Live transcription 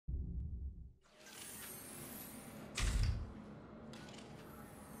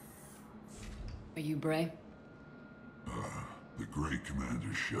you Bray? The great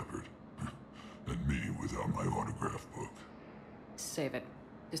Commander Shepard. And me without my autograph book. Save it.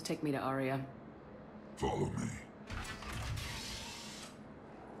 Just take me to Aria. Follow me.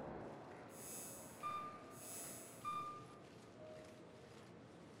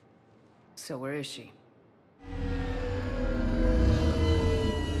 So where is she?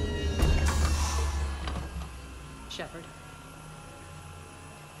 Shepard.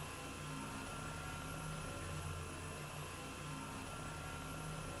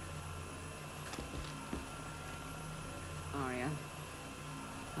 Aria.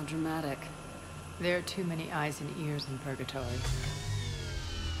 How dramatic. There are too many eyes and ears in purgatory.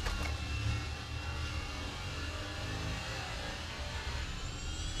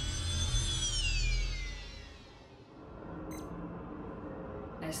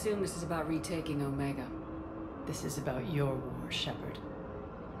 I assume this is about retaking Omega. This is about your war, Shepard.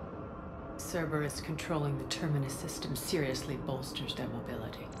 Cerberus controlling the Terminus system seriously bolsters their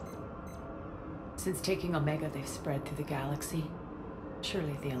mobility. Since taking Omega, they've spread through the galaxy.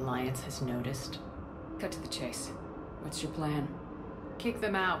 Surely the Alliance has noticed. Cut to the chase. What's your plan? Kick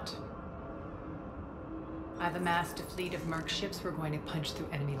them out. I've amassed a fleet of merc ships. We're going to punch through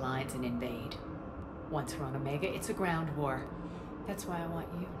enemy lines and invade. Once we're on Omega, it's a ground war. That's why I want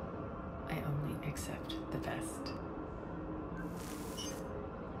you. I only accept the best.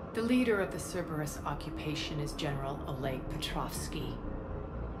 The leader of the Cerberus occupation is General Oleg Petrovsky.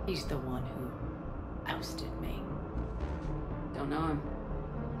 He's the one who ousted me. Don't know him.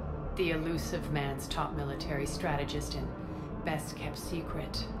 The elusive man's top military strategist and best kept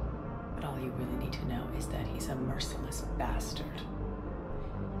secret. But all you really need to know is that he's a merciless bastard.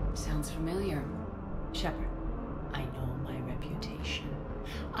 Sounds familiar. Shepard, I know my reputation.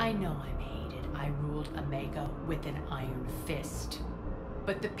 I know I'm hated. I ruled Omega with an iron fist.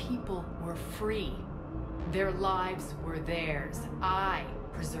 But the people were free. Their lives were theirs. I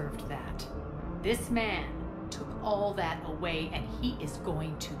preserved that. This man took all that away, and he is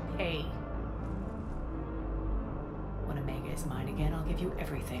going to pay. When Omega is mine again, I'll give you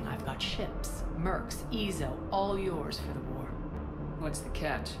everything. I've got ships, mercs, Ezo, all yours for the war. What's the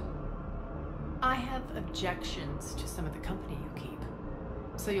catch? I have objections to some of the company you keep.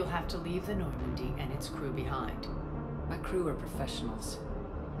 So you'll have to leave the Normandy and its crew behind. My crew are professionals.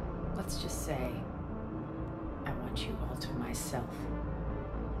 Let's just say, I want you all to myself.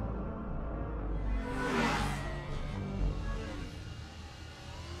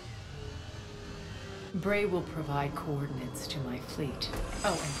 Bray will provide coordinates to my fleet.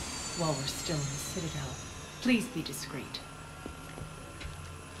 Oh, and while we're still in the Citadel, please be discreet.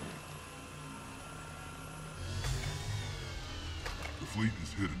 The fleet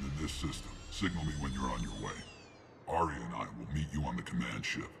is hidden in this system. Signal me when you're on your way. Arya and I will meet you on the command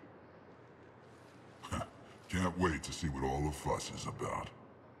ship. Can't wait to see what all the fuss is about.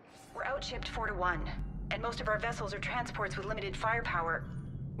 We're outshipped 4-1, and most of our vessels are transports with limited firepower.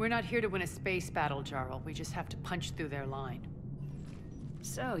 We're not here to win a space battle, Jarl. We just have to punch through their line.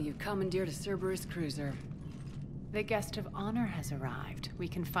 So, you commandeered a Cerberus cruiser. The guest of honor has arrived. We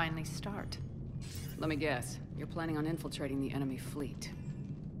can finally start. Let me guess. You're planning on infiltrating the enemy fleet.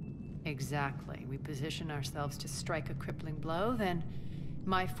 Exactly. We position ourselves to strike a crippling blow, then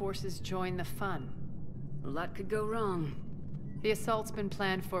my forces join the fun. A lot could go wrong. The assault's been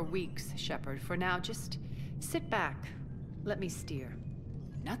planned for weeks, Shepard. For now, just sit back. Let me steer.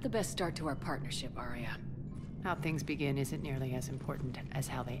 Not the best start to our partnership, Arya. How things begin isn't nearly as important as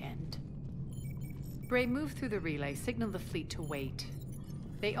how they end. Bray, move through the relay. Signal the fleet to wait.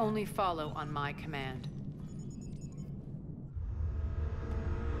 They only follow on my command.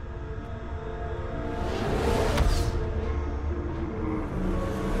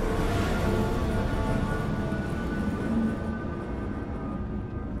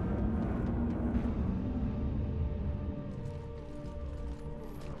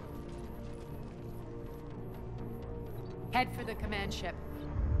 Head for the command ship.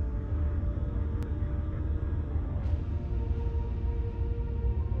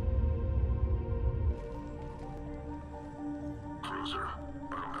 Cruiser,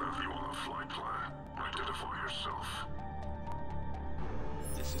 I don't have you on the flight plan. Identify yourself.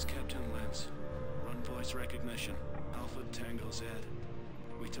 This is Captain Lance. Run voice recognition. Alpha Tango Z.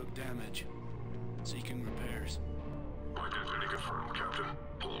 We took damage. Seeking repairs. Identity confirmed, Captain.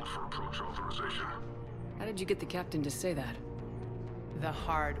 Hold for approach authorization. How did you get the captain to say that? The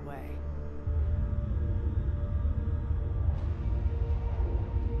hard way.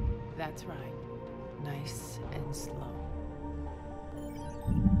 That's right. Nice and slow.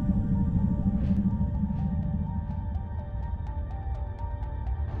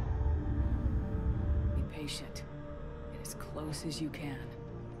 close as you can.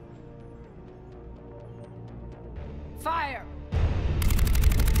 Fire!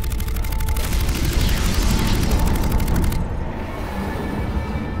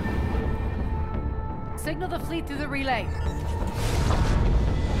 Signal the fleet through the relay.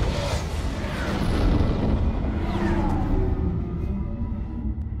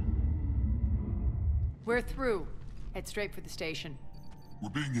 We're through. Head straight for the station. We're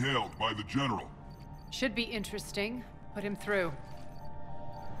being hailed by the General. Should be interesting. Put him through.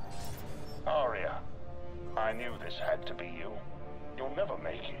 Aria, I knew this had to be you. You'll never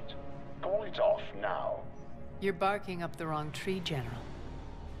make it. Call it off now. You're barking up the wrong tree, General.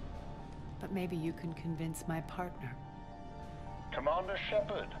 But maybe you can convince my partner. Commander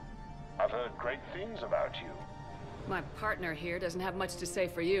Shepard, I've heard great things about you. My partner here doesn't have much to say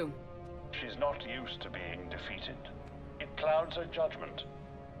for you. She's not used to being defeated. It clouds her judgment.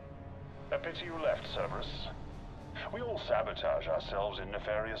 A pity you left, Cerberus. We all sabotage ourselves in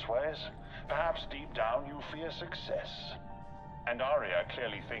nefarious ways. Perhaps deep down you fear success. And Aria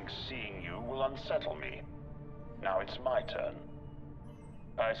clearly thinks seeing you will unsettle me. Now it's my turn.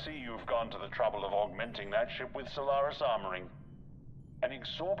 I see you've gone to the trouble of augmenting that ship with Solaris armoring. An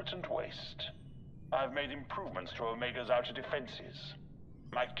exorbitant waste. I've made improvements to Omega's outer defenses.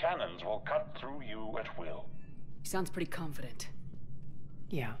 My cannons will cut through you at will. He sounds pretty confident.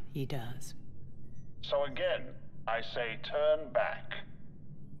 Yeah, he does. So again, I say turn back.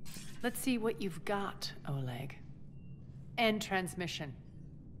 Let's see what you've got, Oleg. End transmission.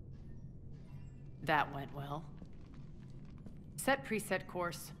 That went well. Set preset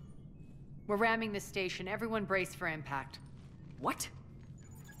course. We're ramming the station. Everyone brace for impact. What?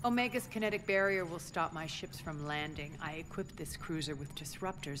 Omega's kinetic barrier will stop my ships from landing. I equipped this cruiser with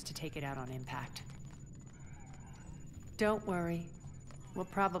disruptors to take it out on impact. Don't worry. We'll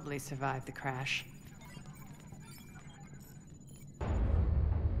probably survive the crash.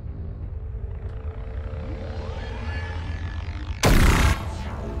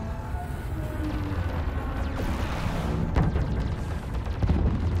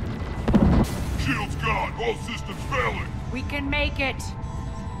 Shield's gone! All systems failing! We can make it!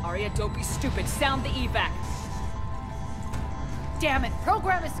 Arya, don't be stupid. Sound the evac. Damn it!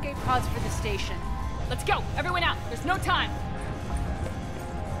 Program escape pods for the station. Let's go! Everyone out! There's no time!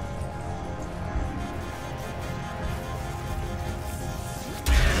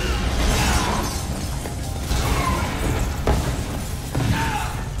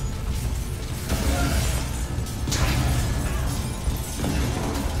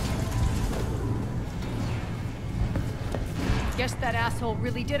 Guess that asshole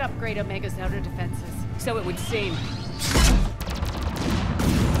really did upgrade Omega's outer defenses. So it would seem.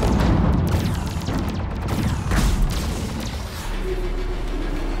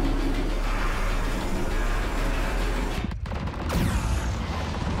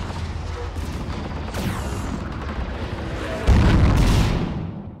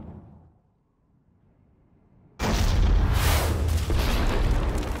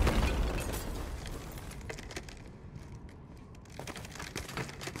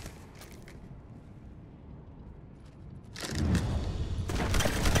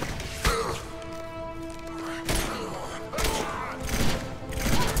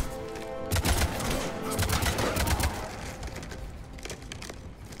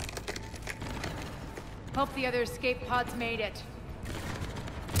 Hope the other escape pods made it.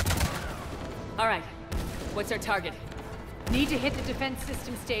 All right. What's our target? Need to hit the defense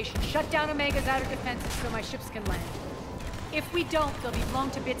system station. Shut down Omega's outer defenses so my ships can land. If we don't, they'll be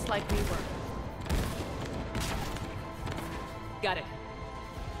blown to bits like we were. Got it.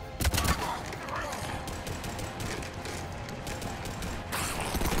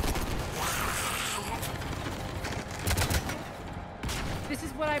 This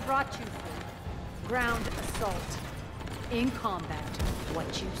is what I brought you for. Ground assault. In combat, what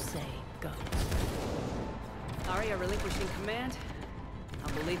you say goes. Arya relinquishing command?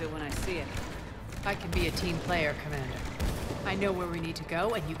 I'll believe it when I see it. I can be a team player, Commander. I know where we need to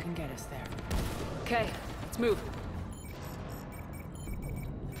go, and you can get us there. Okay, let's move.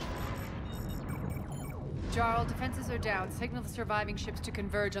 Jarl, defenses are down. Signal the surviving ships to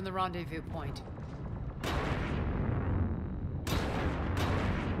converge on the rendezvous point.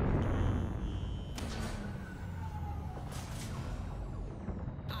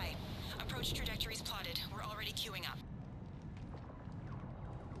 Aye. Approach trajectories plotted. We're already queuing up.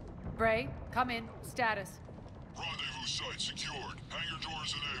 Bray, come in. Status. Rendezvous site secured. Hangar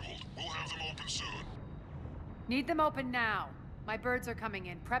doors enabled. We'll have them open soon. Need them open now. My birds are coming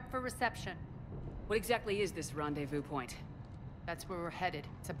in. Prep for reception. What exactly is this rendezvous point? That's where we're headed.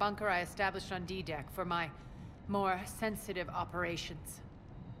 It's a bunker I established on D-Deck for my more sensitive operations.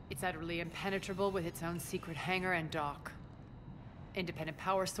 It's utterly impenetrable with its own secret hangar and dock. Independent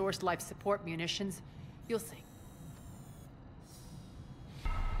power source, life support, munitions. You'll see.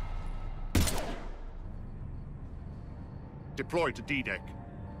 Deploy to D-Deck.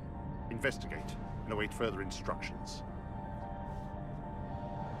 Investigate and await further instructions.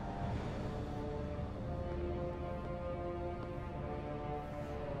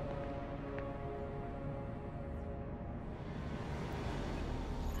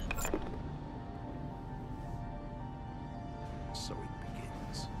 So it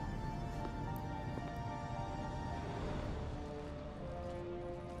begins.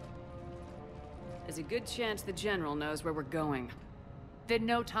 There's a good chance the General knows where we're going. Then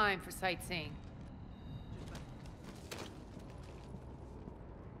no time for sightseeing.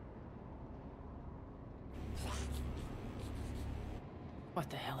 What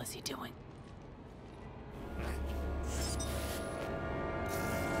the hell is he doing?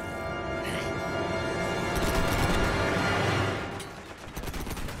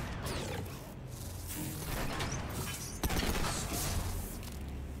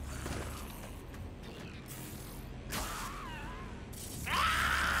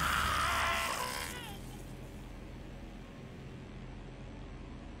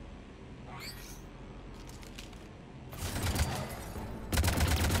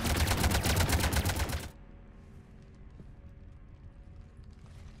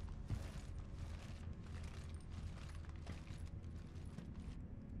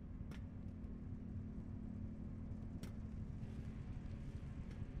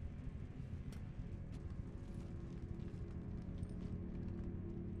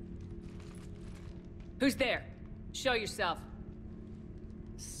 Who's there? Show yourself.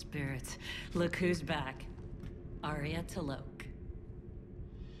 Spirits, look who's back. Aria to Lok.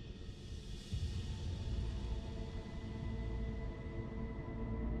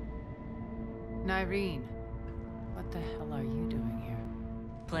 Nyreen, what the hell are you doing here?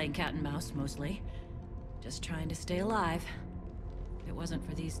 Playing cat and mouse, mostly. Just trying to stay alive. If it wasn't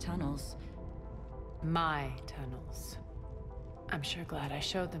for these tunnels. My tunnels. I'm sure glad I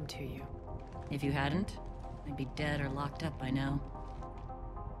showed them to you. If you hadn't, I'd be dead or locked up by now.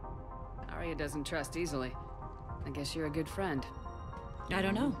 Aria doesn't trust easily. I guess you're a good friend. I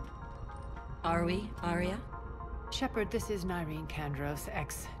don't know. Are we, Aria? Shepard, this is Nyreen Kandros,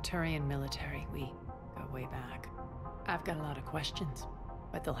 ex-Turian military. We go way back. I've got a lot of questions,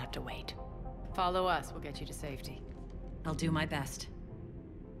 but they'll have to wait. Follow us, we'll get you to safety. I'll do my best.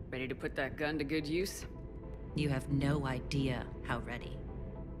 Ready to put that gun to good use? You have no idea how ready.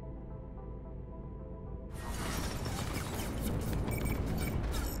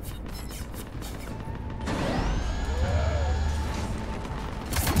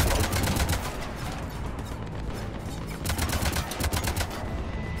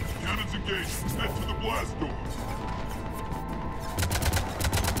 Cannons engaged. Head to the blast door.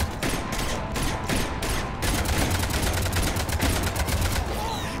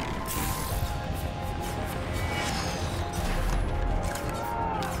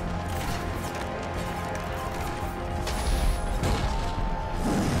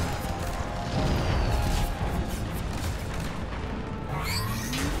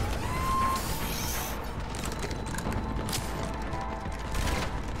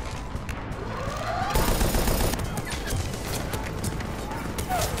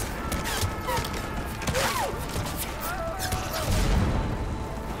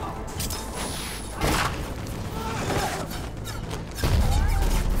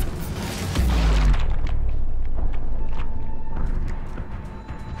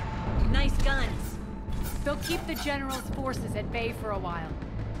 Keep the General's forces at bay for a while.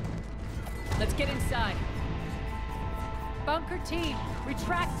 Let's get inside. Bunker team,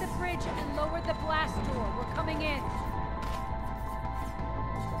 retract the bridge and lower the blast door. We're coming in.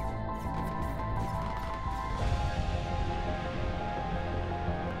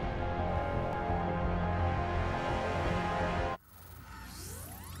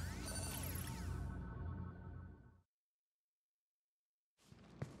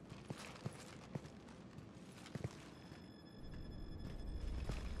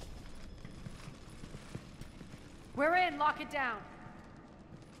 We're in, lock it down.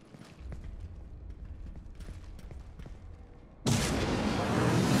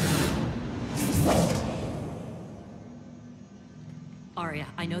 Aria,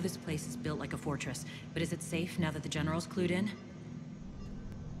 I know this place is built like a fortress, but is it safe now that the General's clued in?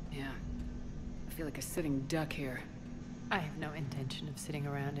 Yeah. I feel like a sitting duck here. I have no intention of sitting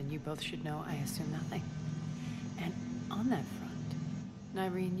around, and you both should know I assume nothing. And on that front,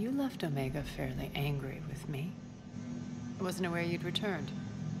 Irene, you left Omega fairly angry with me. I wasn't aware you'd returned.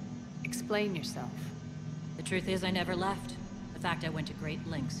 Explain yourself. The truth is, I never left. The fact I went to great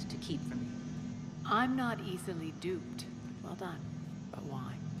lengths to keep from you. I'm not easily duped. Well done. But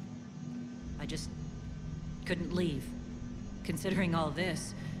why? I just couldn't leave. Considering all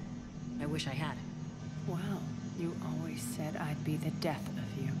this, I wish I had. Well, you always said I'd be the death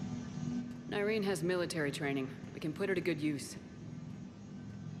of you. Irene has military training. We can put her to good use.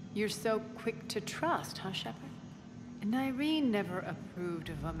 You're so quick to trust, huh, Shepard? And Irene never approved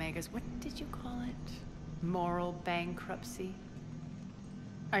of Omega's, what did you call it? Moral bankruptcy?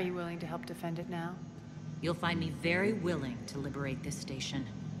 Are you willing to help defend it now? You'll find me very willing to liberate this station.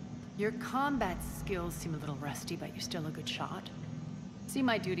 Your combat skills seem a little rusty, but you're still a good shot. See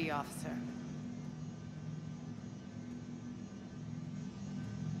my duty officer.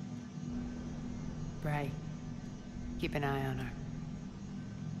 Bray, keep an eye on her.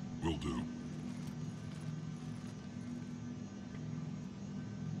 Will do.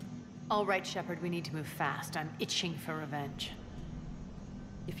 All right, Shepard, we need to move fast. I'm itching for revenge.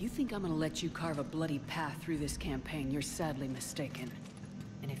 If you think I'm gonna let you carve a bloody path through this campaign, you're sadly mistaken.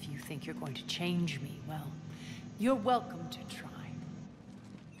 And if you think you're going to change me, well, you're welcome to try.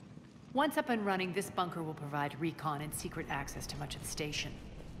 Once up and running, this bunker will provide recon and secret access to much of the station.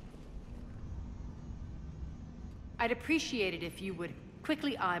 I'd appreciate it if you would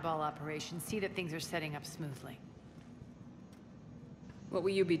quickly eyeball operations, see that things are setting up smoothly. What will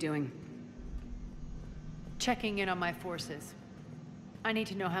you be doing? Checking in on my forces. I need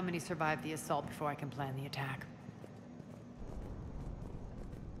to know how many survived the assault before I can plan the attack.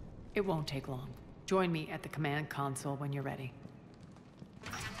 It won't take long. Join me at the command console when you're ready.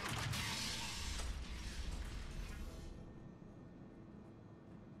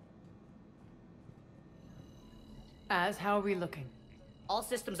 How are we looking? All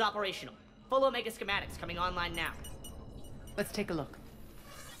systems operational. Full Omega schematics coming online now. Let's take a look.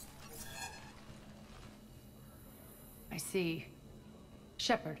 I see.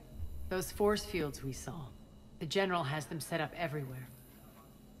 Shepard, those force fields we saw. The General has them set up everywhere.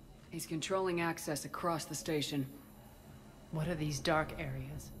 He's controlling access across the station. What are these dark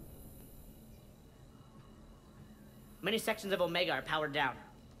areas? Many sections of Omega are powered down.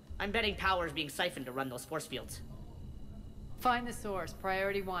 I'm betting power is being siphoned to run those force fields. Find the source,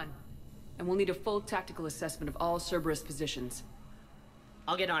 priority 1. And we'll need a full tactical assessment of all Cerberus positions.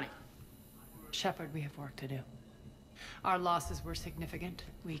 I'll get on it. Shepard, we have work to do. Our losses were significant.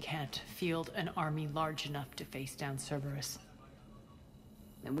 We can't field an army large enough to face down Cerberus.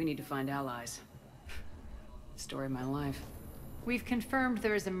 Then we need to find allies. Story of my life. We've confirmed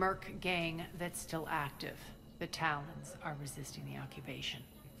there is a Merc gang that's still active. The Talons are resisting the occupation.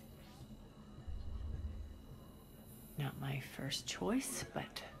 Not my first choice,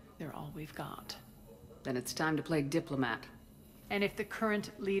 but they're all we've got. Then it's time to play diplomat. And if the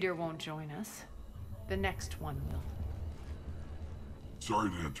current leader won't join us, the next one will. Sorry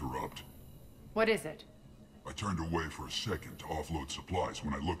to interrupt. What is it? I turned away for a second to offload supplies.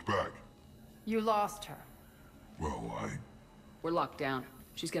 When I looked back, You lost her. well, We're locked down.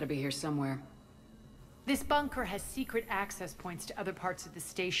 She's gotta be here somewhere. This bunker has secret access points to other parts of the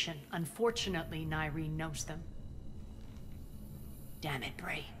station. Unfortunately, Irene knows them. Damn it,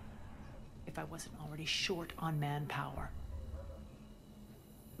 Bray. If I wasn't already short on manpower.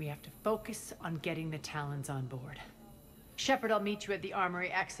 We have to focus on getting the Talons on board. Shepard, I'll meet you at the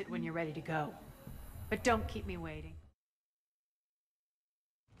armory exit when you're ready to go. But don't keep me waiting.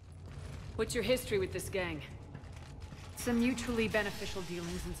 What's your history with this gang? Some mutually beneficial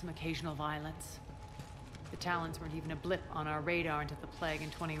dealings and some occasional violence. The Talons weren't even a blip on our radar until the plague in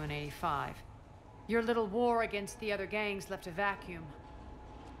 2185. Your little war against the other gangs left a vacuum.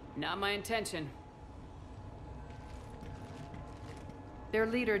 Not my intention. Their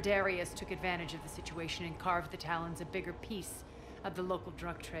leader, Darius, took advantage of the situation and carved the Talons a bigger piece of the local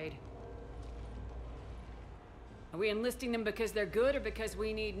drug trade. Are we enlisting them because they're good or because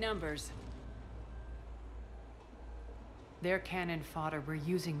we need numbers? They're cannon fodder. We're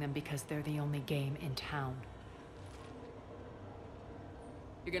using them because they're the only game in town.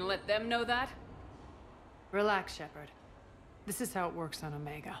 You're gonna let them know that? Relax, Shepard. This is how it works on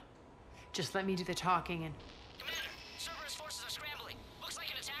Omega. Just let me do the talking and... Commander, Cerberus forces are scrambling. Looks like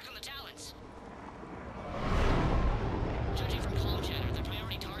an attack on the Talons. Judging from comm chatter, their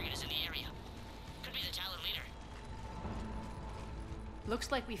priority target is in the area. Could be the Talon leader.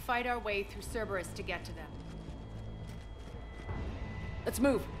 Looks like we fight our way through Cerberus to get to them. Let's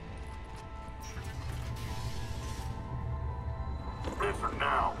move. Answer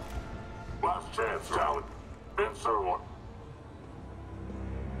now. Last chance, Talon. Answer one.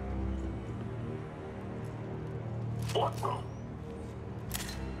 What the?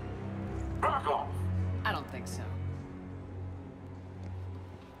 Back off! I don't think so.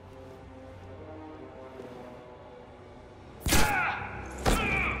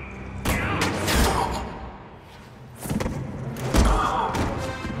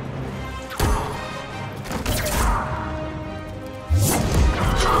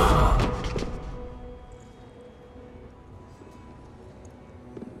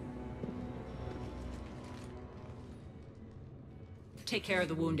 Take care of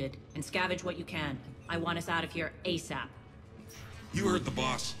the wounded, and scavenge what you can. I want us out of here ASAP. You heard the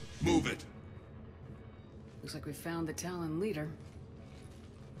boss. Move it. Looks like we found the Talon leader.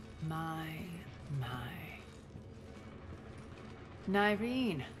 My.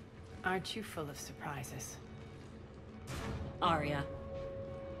 Nyreen, aren't you full of surprises? Arya.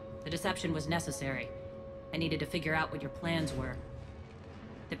 The deception was necessary. I needed to figure out what your plans were.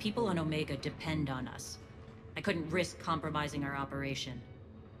 The people on Omega depend on us. I couldn't risk compromising our operation.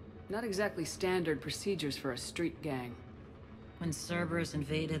 Not exactly standard procedures for a street gang. When Cerberus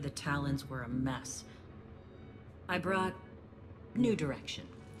invaded, the Talons were a mess. I brought new direction.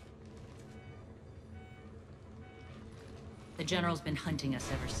 The General's been hunting us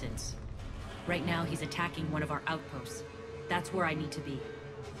ever since. Right now, he's attacking one of our outposts. That's where I need to be.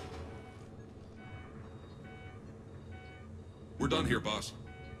 We're done here, boss.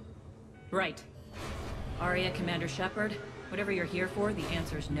 Right. Arya, Commander Shepard, whatever you're here for, the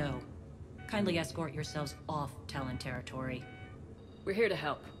answer's no. Kindly escort yourselves off Talon territory. We're here to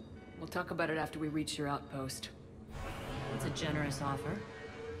help. We'll talk about it after we reach your outpost. It's a generous offer.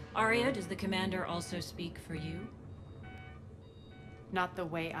 Arya, does the Commander also speak for you? Not the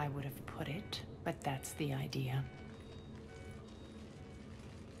way I would have put it, but that's the idea.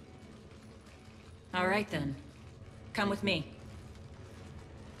 All right then. Come with me.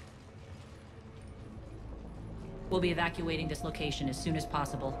 We'll be evacuating this location as soon as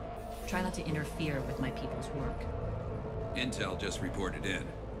possible. Try not to interfere with my people's work. Intel just reported in.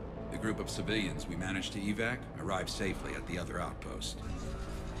 The group of civilians we managed to evac arrived safely at the other outpost.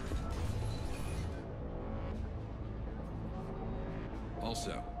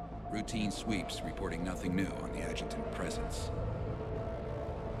 Also, routine sweeps reporting nothing new on the adjutant presence.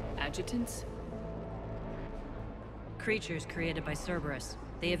 Adjutants? Creatures created by Cerberus.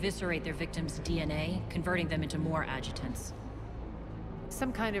 They eviscerate their victims' DNA, converting them into more adjutants.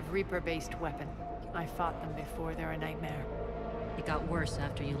 Some kind of Reaper-based weapon. I fought them before, they're a nightmare. It got worse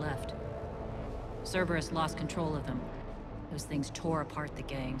after you left. Cerberus lost control of them. Those things tore apart the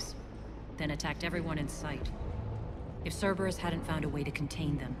gangs, then attacked everyone in sight. If Cerberus hadn't found a way to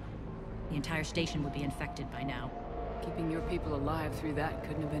contain them, the entire station would be infected by now. Keeping your people alive through that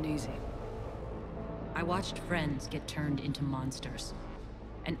couldn't have been easy. I watched friends get turned into monsters,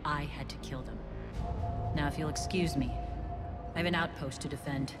 and I had to kill them. Now, if you'll excuse me, I have an outpost to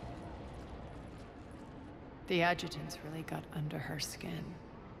defend. The adjutants really got under her skin.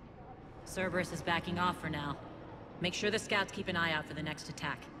 Cerberus is backing off for now. Make sure the scouts keep an eye out for the next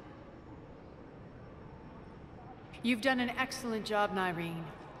attack. You've done an excellent job, Nyreen,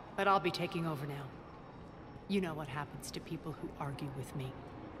 but I'll be taking over now. You know what happens to people who argue with me.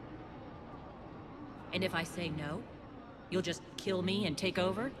 And if I say no, you'll just kill me and take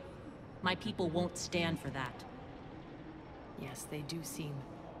over? My people won't stand for that. Yes, they do seem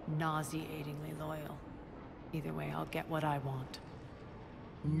nauseatingly loyal. Either way, I'll get what I want.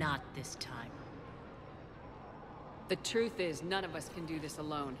 Not this time. The truth is, none of us can do this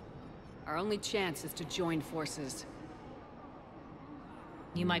alone. Our only chance is to join forces.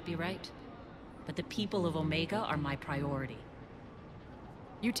 You might be right, but the people of Omega are my priority.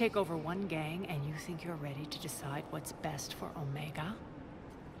 You take over one gang and you think you're ready to decide what's best for Omega?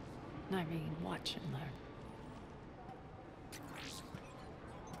 Nyreen, watch and learn.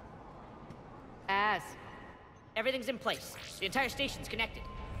 Everything's in place. The entire station's connected.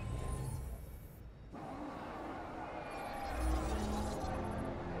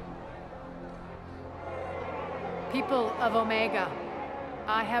 People of Omega,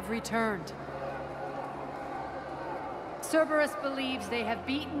 I have returned. Cerberus believes they have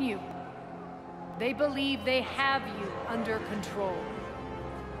beaten you. They believe they have you under control.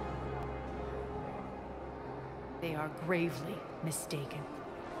 They are gravely mistaken.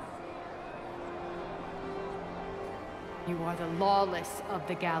 You are the lawless of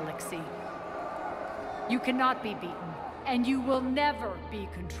the galaxy. You cannot be beaten, and you will never be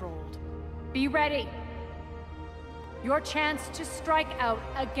controlled. Be ready. Your chance to strike out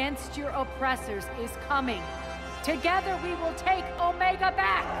against your oppressors is coming. Together we will take Omega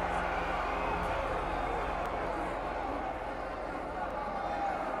back!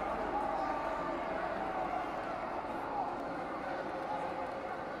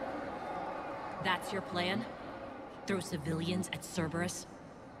 That's your plan? Throw civilians at Cerberus?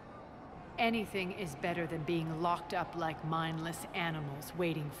 Anything is better than being locked up like mindless animals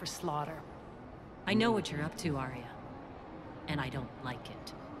waiting for slaughter. I know what you're up to, Arya. And I don't like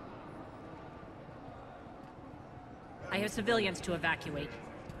it. I have civilians to evacuate.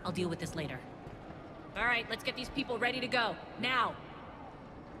 I'll deal with this later. All right, let's get these people ready to go. Now!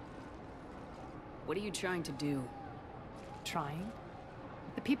 What are you trying to do? Trying?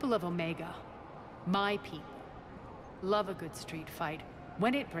 The people of Omega, my people, love a good street fight.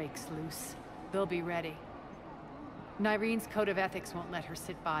 When it breaks loose, they'll be ready. Nyrene's code of ethics won't let her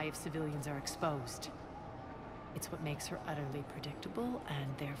sit by if civilians are exposed. It's what makes her utterly predictable and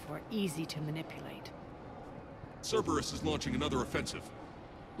therefore easy to manipulate. Cerberus is launching another offensive.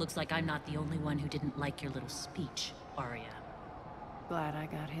 Looks like I'm not the only one who didn't like your little speech, Arya. Glad I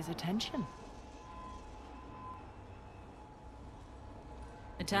got his attention.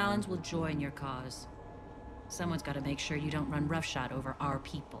 The Talons will join your cause. Someone's got to make sure you don't run roughshod over our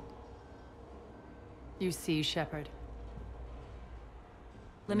people. You see, Shepard.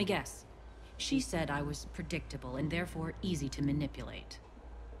 Let me guess. She said I was predictable and therefore easy to manipulate.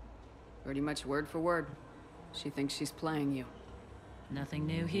 Pretty much word for word. She thinks she's playing you. Nothing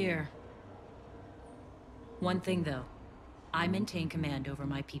new here. One thing, though. I maintain command over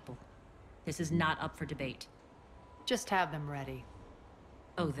my people. This is not up for debate. Just have them ready.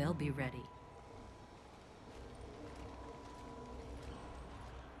 Oh, they'll be ready.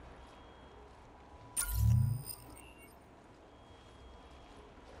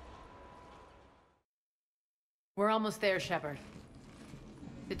 We're almost there, Shepard.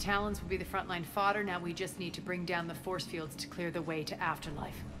 The Talons will be the frontline fodder. Now we just need to bring down the force fields to clear the way to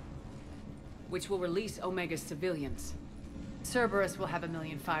Afterlife. Which will release Omega's civilians. Cerberus will have a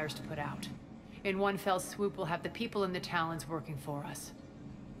million fires to put out. In one fell swoop, we'll have the people in the Talons working for us.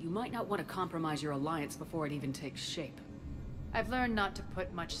 You might not want to compromise your alliance before it even takes shape. I've learned not to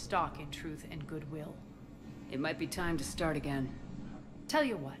put much stock in truth and goodwill. It might be time to start again. Tell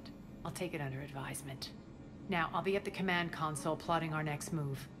you what, I'll take it under advisement. Now, I'll be at the command console plotting our next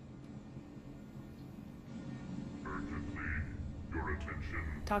move. Urgently, your attention.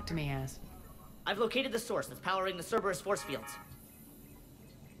 Talk to me, Az. I've located the source that's powering the Cerberus force fields.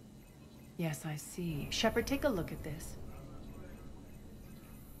 Yes, I see. Shepard, take a look at this.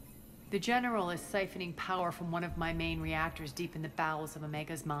 The General is siphoning power from one of my main reactors deep in the bowels of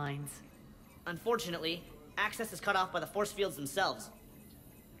Omega's mines. Unfortunately, access is cut off by the force fields themselves.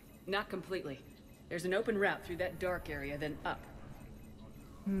 Not completely. There's an open route through that dark area, then up.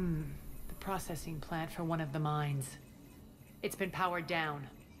 The processing plant for one of the mines. It's been powered down.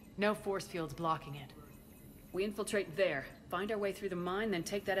 No force fields blocking it. We infiltrate there, find our way through the mine, then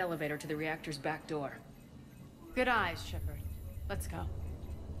take that elevator to the reactor's back door. Good eyes, Shepard. Let's go.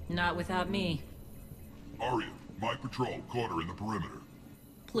 Not without me. Arya, my patrol caught her in the perimeter.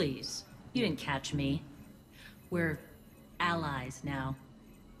 Please. You didn't catch me. We're allies now.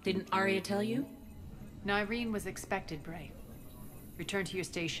 Didn't Arya tell you? Nyrene was expected, Bray. Return to your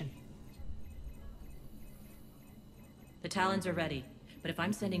station. The Talons are ready, but if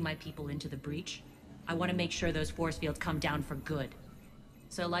I'm sending my people into the breach, I want to make sure those force fields come down for good.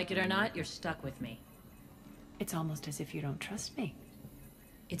 So like it or not, you're stuck with me. It's almost as if you don't trust me.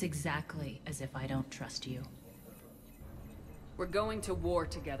 It's exactly as if I don't trust you. We're going to war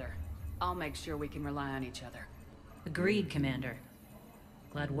together. I'll make sure we can rely on each other. Agreed, Commander.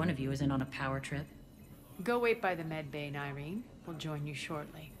 Glad one of you isn't on a power trip. Go wait by the med bay, Nyrene. We'll join you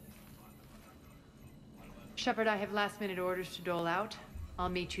shortly. Shepard, I have last-minute orders to dole out. I'll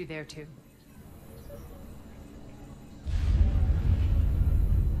meet you there, too.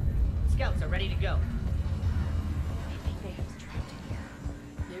 Scouts are ready to go.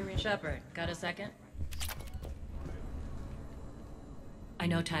 Shepard, got a second? I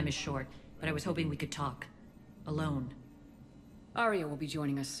know time is short, but I was hoping we could talk. Alone. Arya will be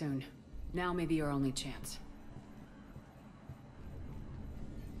joining us soon. Now may be our only chance.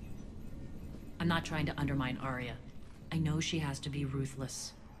 I'm not trying to undermine Arya. I know she has to be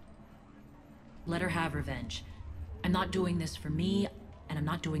ruthless. Let her have revenge. I'm not doing this for me, and I'm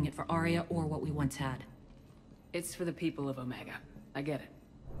not doing it for Arya or what we once had. It's for the people of Omega. I get it.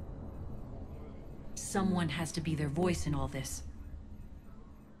 Someone has to be their voice in all this.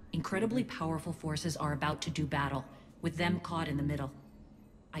 Incredibly powerful forces are about to do battle, with them caught in the middle.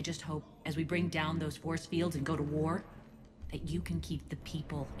 I just hope, as we bring down those force fields and go to war, that you can keep the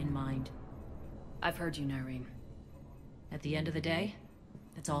people in mind. I've heard you, Nyrene. At the end of the day,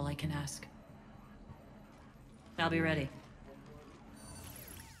 that's all I can ask. I'll be ready.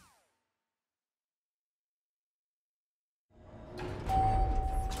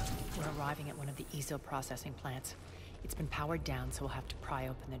 We're arriving at one of the ESO processing plants. It's been powered down, so we'll have to pry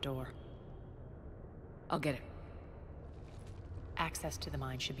open the door. I'll get it. Access to the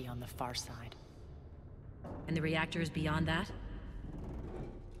mine should be on the far side. And the reactor is beyond that?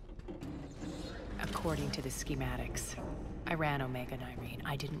 According to the schematics. I ran Omega and Irene.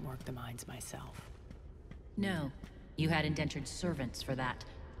 I didn't work the mines myself. No. You had indentured servants for that.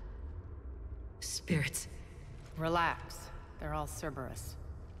 Spirits. Relax. They're all Cerberus.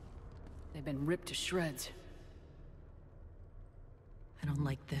 They've been ripped to shreds. I don't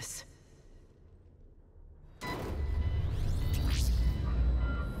like this.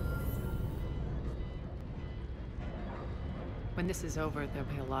 When this is over, there'll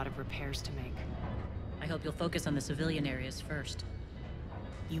be a lot of repairs to make. I hope you'll focus on the civilian areas first.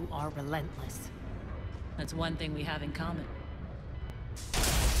 You are relentless. That's one thing we have in common.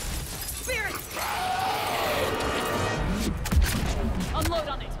 Spirit! Unload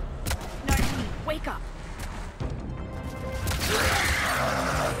on it! Nardini, wake up!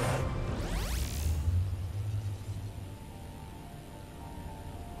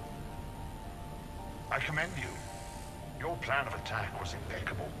 I commend you. Your plan of attack was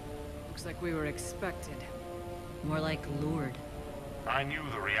impeccable. Looks like we were expected. More like lured. I knew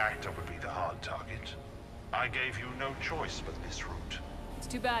the reactor would be the hard target. I gave you no choice but this route. It's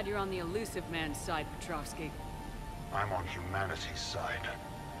too bad you're on the elusive man's side, Petrovsky. I'm on humanity's side.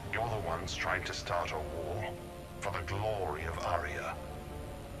 You're the ones trying to start a war for the glory of Aria.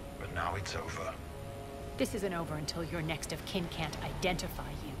 But now it's over. This isn't over until your next of kin can't identify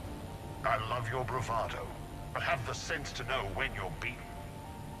you. I love your bravado, but have the sense to know when you're beaten.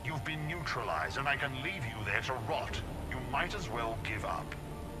 You've been neutralized, and I can leave you there to rot. You might as well give up.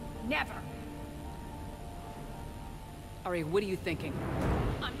 Never! Aria, what are you thinking?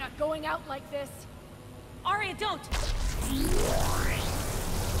 I'm not going out like this! Aria, don't!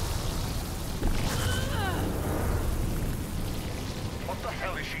 What the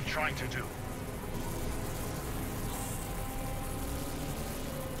hell is she trying to do?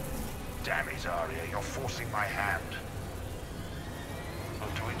 Damn it, Aria, you're forcing my hand. I'll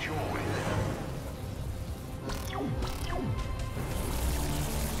do it your way then.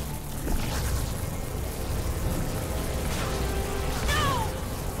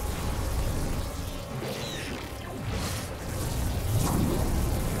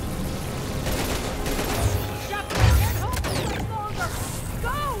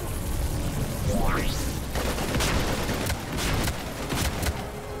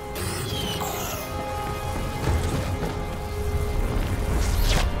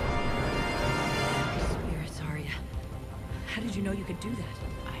 Do that.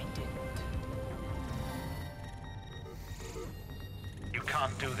 I didn't. You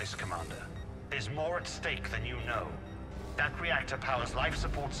can't do this, Commander. There's more at stake than you know. That reactor powers life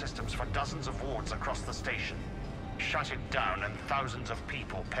support systems for dozens of wards across the station. Shut it down and thousands of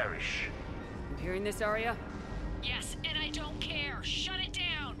people perish. You hearing this, Aria? Yes, and I don't care. Shut it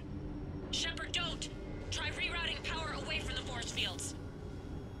down! Shepard, don't! Try rerouting power away from the force fields.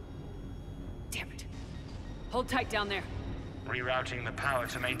 Damn it. Hold tight down there. Rerouting the power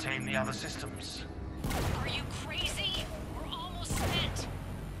to maintain the other systems. Are you crazy? We're almost spent.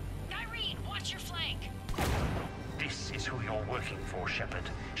 Irene, watch your flank. This is who you're working for, Shepard.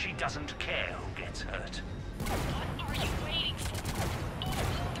 She doesn't care who gets hurt. What are you waiting for?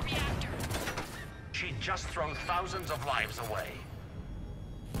 Overload the reactor. She'd just throw thousands of lives away.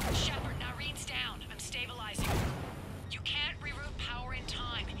 Shepard, Irene's down. I'm stabilizing. You can't reroute power in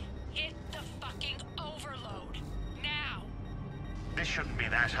time. Hit the fucking overload. Now. This shouldn't be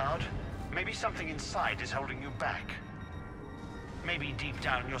that hard. Maybe something inside is holding you back. Maybe deep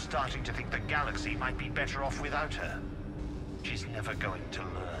down you're starting to think the galaxy might be better off without her. She's never going to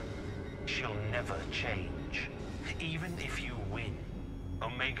learn. She'll never change. Even if you win,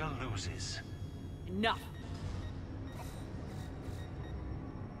 Omega loses. Enough.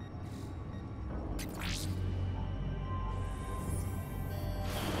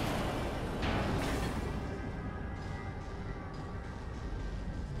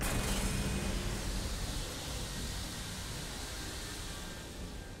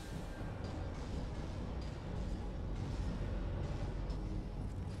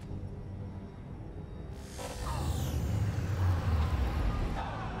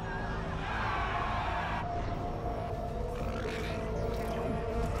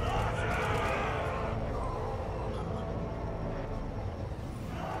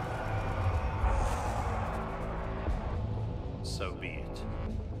 So be it.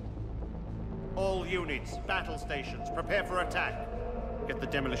 All units, battle stations, prepare for attack. Get the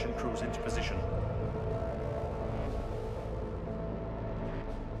demolition crews into position.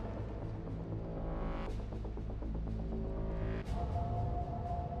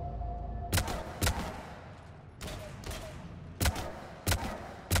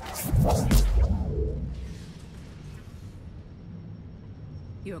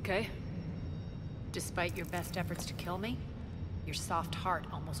 okay? Despite your best efforts to kill me, your soft heart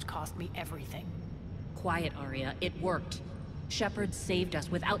almost cost me everything. Quiet, Arya. It worked. Shepard saved us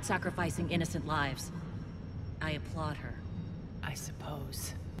without sacrificing innocent lives. I applaud her. I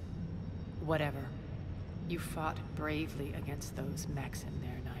suppose. Whatever. You fought bravely against those mechs in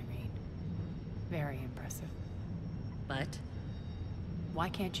there, Nyreen. Very impressive. But? Why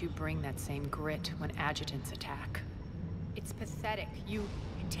can't you bring that same grit when adjutants attack? It's pathetic. You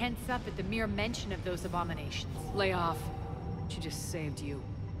tense up at the mere mention of those abominations. Lay off. She just saved you.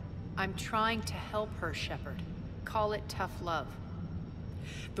 I'm trying to help her, Shepard. Call it tough love.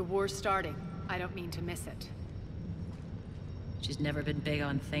 The war's starting. I don't mean to miss it. She's never been big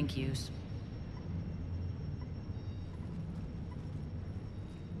on thank yous.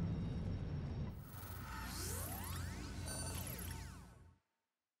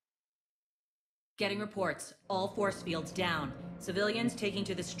 Getting reports. All force fields down. Civilians taking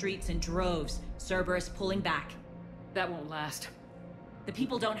to the streets in droves. Cerberus pulling back. That won't last. The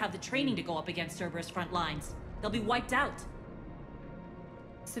people don't have the training to go up against Cerberus front lines. They'll be wiped out.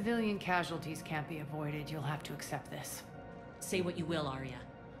 Civilian casualties can't be avoided. You'll have to accept this. Say what you will, Arya.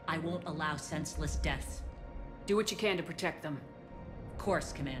 I won't allow senseless deaths. Do what you can to protect them. Of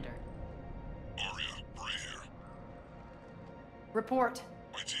course, Commander. Arya, Bray here. Report.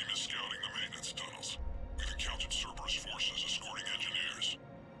 My team is scouting the maintenance tunnels. We've encountered Cerberus forces escorting engineers.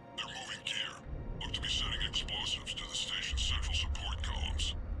 They're moving gear. Look to be setting explosives to the station's central support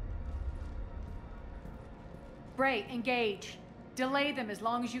columns. Bray, engage. Delay them as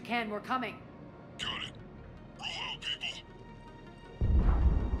long as you can. We're coming. Got it. Roll out, people.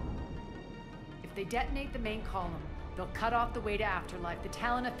 If they detonate the main column, they'll cut off the way to Afterlife. The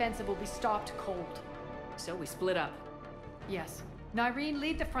Talon offensive will be stopped cold. So we split up. Yes. Nyreen,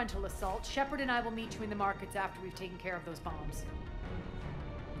 lead the frontal assault. Shepard and I will meet you in the markets after we've taken care of those bombs.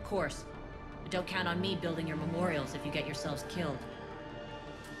 Of course. But don't count on me building your memorials if you get yourselves killed.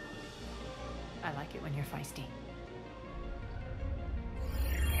 I like it when you're feisty.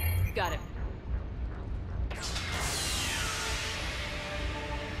 Got it.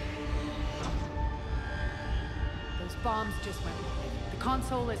 Those bombs just went live. The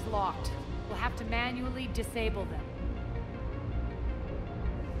console is locked. We'll have to manually disable them.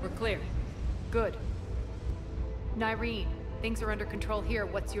 We're clear. Good. Nyreen, things are under control here.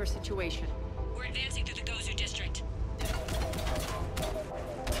 What's your situation? We're advancing through the Gozu district.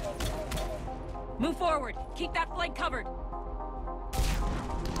 Move forward. Keep that flank covered.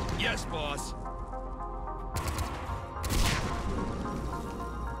 Yes, boss.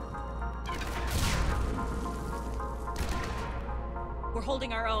 We're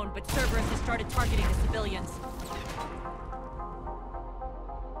holding our own, but Cerberus has started targeting the civilians.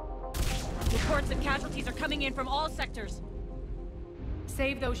 Reports of casualties are coming in from all sectors.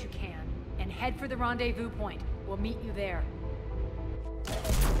 Save those you can, and head for the rendezvous point. We'll meet you there.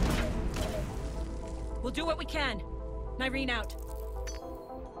 We'll do what we can. Nyreen out.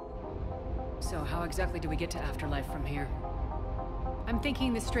 So how exactly do we get to Afterlife from here? I'm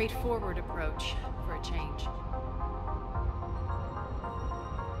thinking the straightforward approach, for a change.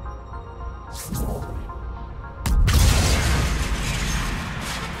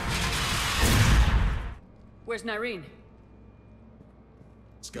 Where's Nyreen?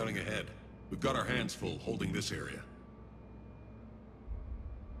 Scouting ahead. We've got our hands full holding this area.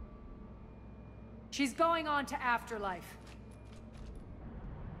 She's going on to Afterlife.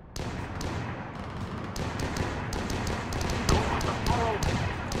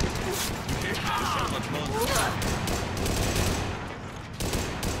 Can't keep this out much longer.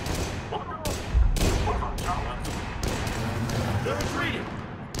 They're retreating!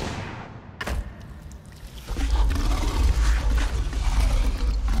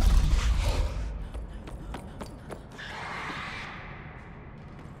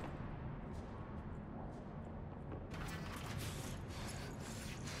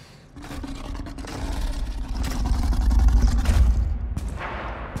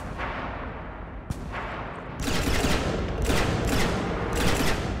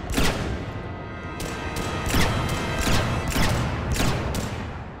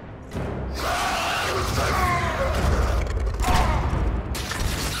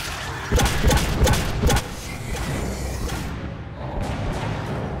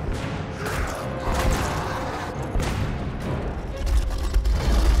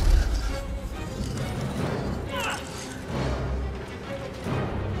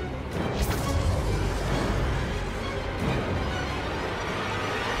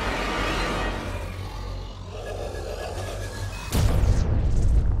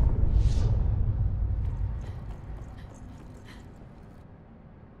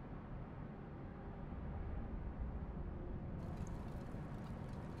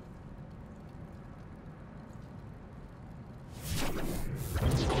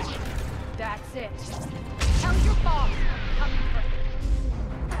 That's it. Tell your boss I'm coming for him.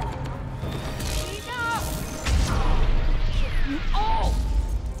 Enough! You all!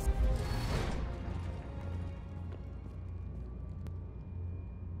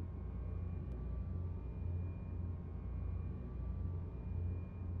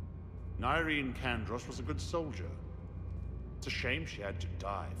 Irene Kandros was a good soldier. It's a shame she had to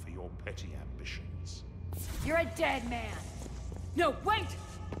die for your petty ambitions. You're a dead man. No, wait!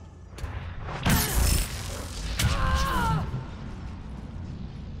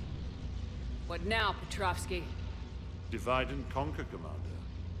 What now, Petrovsky? Divide and conquer, Commander.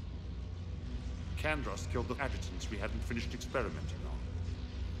 Kandros killed the adjutants we hadn't finished experimenting on.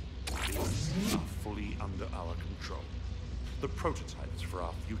 These are fully under our control. The prototypes for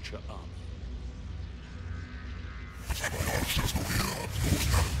our future army.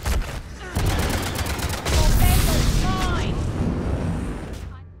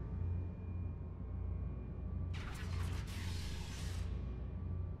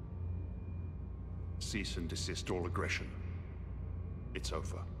 Cease and desist all aggression. It's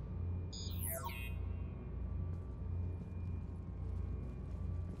over.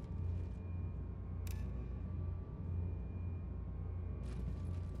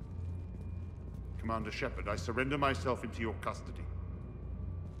 Commander Shepard, I surrender myself into your custody.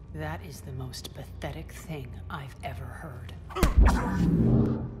 That is the most pathetic thing I've ever heard.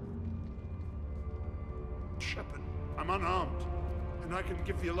 Shepard, I'm unarmed, and I can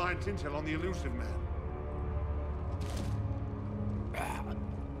give the Alliance intel on the elusive man.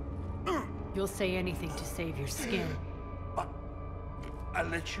 You'll say anything to save your skin. I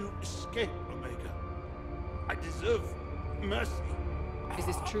let you escape, Omega. I deserve mercy. Is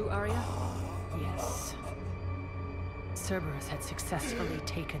this true, Arya? Yes. Cerberus had successfully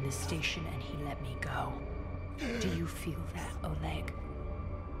taken this station and he let me go. Do you feel that, Oleg?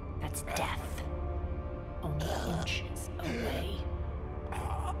 That's death. Only inches away.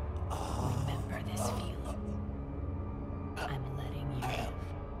 Remember this feeling. I'm letting you live.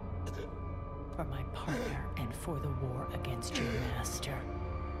 For my partner and for the war against your master.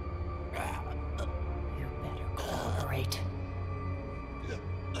 You better cooperate.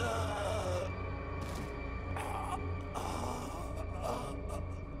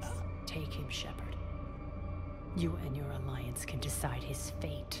 Take him, Shepard. You and your Alliance can decide his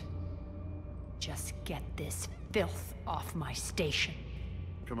fate. Just get this filth off my station.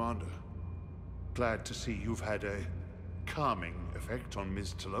 Commander, glad to see you've had a calming effect on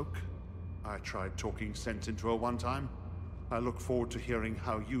Ms. T'Loak. I tried talking sense into her one time. I look forward to hearing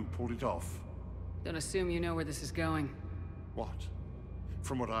how you pulled it off. Don't assume you know where this is going. What?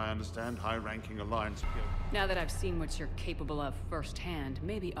 From what I understand, high-ranking Alliance... Now that I've seen what you're capable of firsthand,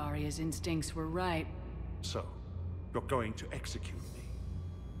 maybe Arya's instincts were right. So, you're going to execute me.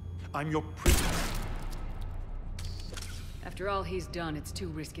 I'm your prisoner. After all he's done, it's too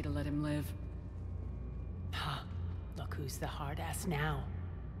risky to let him live. Huh. Look who's the hard-ass now.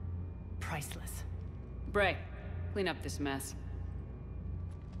 Priceless. Bray, clean up this mess.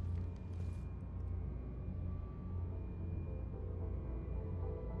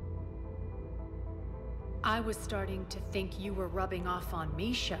 I was starting to think you were rubbing off on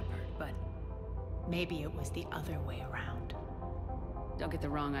me, Shepard, but maybe it was the other way around. Don't get the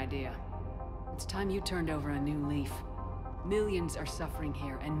wrong idea. It's time you turned over a new leaf. Millions are suffering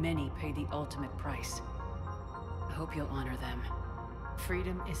here, and many pay the ultimate price. I hope you'll honor them.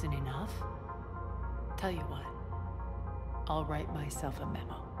 Freedom isn't enough? Tell you what, I'll write myself a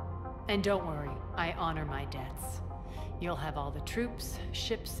memo. And don't worry, I honor my debts. You'll have all the troops,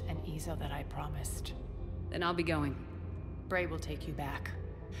 ships, and Ezo that I promised. Then I'll be going. Bray will take you back.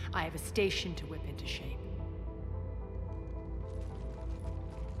 I have a station to whip into shape.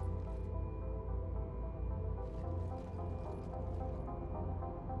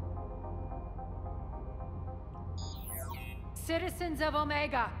 Citizens of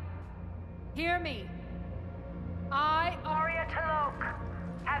Omega, hear me. I, Arya T'Loak,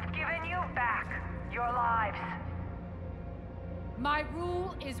 have given you back your lives. My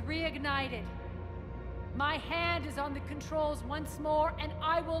rule is reignited. My hand is on the controls once more, and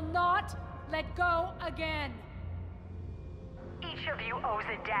I will not let go again. Each of you owes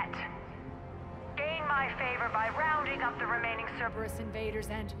a debt. Gain my favor by rounding up the remaining Cerberus invaders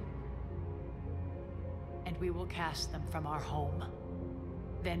and we will cast them from our home.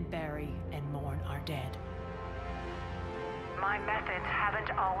 Then bury and mourn our dead. My methods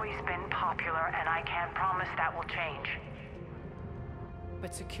haven't always been popular, and I can't promise that will change.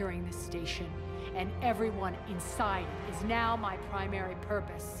 But securing this station and everyone inside it is now my primary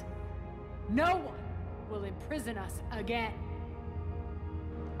purpose. No one will imprison us again.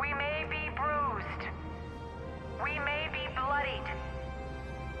 We may be bruised, exposed. We may be bloodied.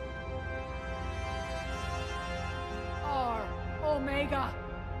 Omega!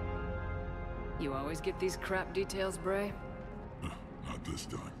 You always get these crap details, Bray? Not this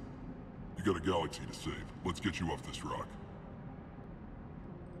time. You got a galaxy to save. Let's get you off this rock.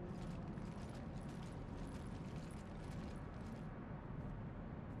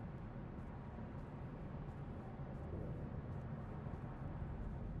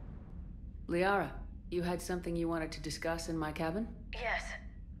 Liara, you had something you wanted to discuss in my cabin? Yes,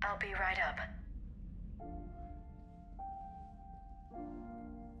 I'll be right up.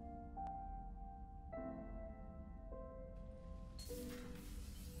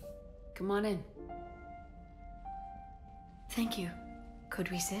 Come on in. Thank you. Could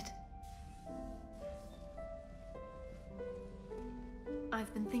we sit?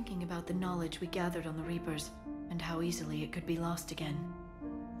 I've been thinking about the knowledge we gathered on the Reapers, and how easily it could be lost again.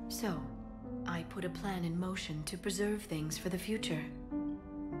 So, I put a plan in motion to preserve things for the future.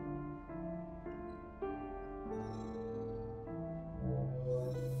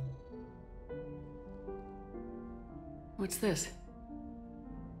 What's this?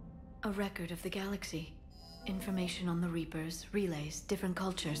 A record of the galaxy. Information on the Reapers, relays, different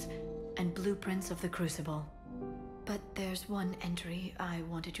cultures, and blueprints of the Crucible. But there's one entry I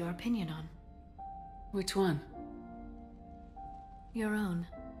wanted your opinion on. Which one? Your own.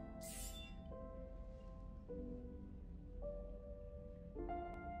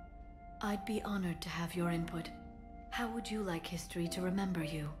 I'd be honored to have your input. How would you like history to remember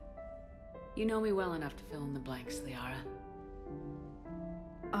you? You know me well enough to fill in the blanks, Liara.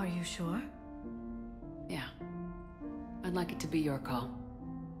 Are you sure? Yeah. I'd like it to be your call.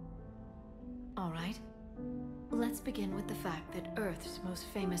 All right. Let's begin with the fact that Earth's most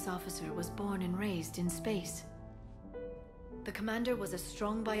famous officer was born and raised in space. The commander was a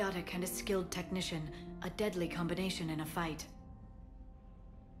strong biotic and a skilled technician, a deadly combination in a fight.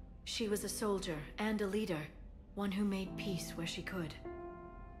 She was a soldier and a leader, one who made peace where she could.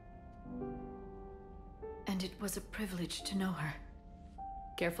 And it was a privilege to know her.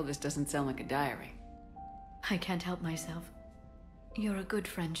 Careful this doesn't sound like a diary. I can't help myself. You're a good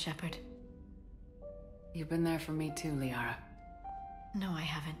friend, Shepard. You've been there for me too, Liara. No, I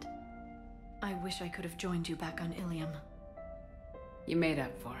haven't. I wish I could have joined you back on Ilium. You made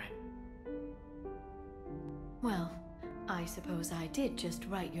up for it. Well, I suppose I did just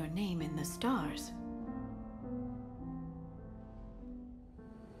write your name in the stars.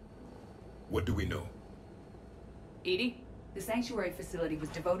 What do we know? Edie? The Sanctuary facility was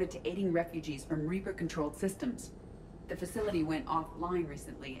devoted to aiding refugees from Reaper-controlled systems. The facility went offline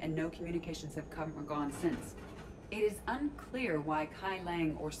recently, and no communications have come or gone since. It is unclear why Kai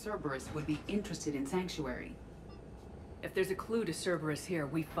Lang or Cerberus would be interested in Sanctuary. If there's a clue to Cerberus here,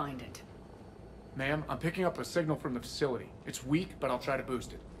 we find it. Ma'am, I'm picking up a signal from the facility. It's weak, but I'll try to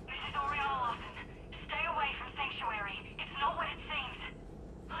boost it. This is Oriana Lawson. Stay away from Sanctuary. It's not what it seems.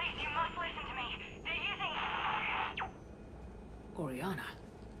 Please, you must listen to me. They're using... Oriana?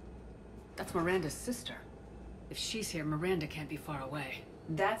 That's Miranda's sister. If she's here, Miranda can't be far away.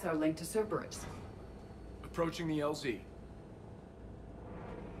 That's our link to Cerberus. Approaching the LZ.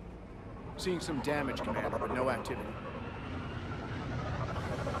 Seeing some damage, Commander, but no activity.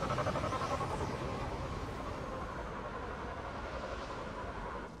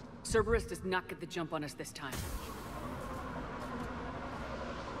 Cerberus does not get the jump on us this time.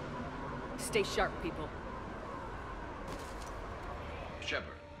 Stay sharp, people.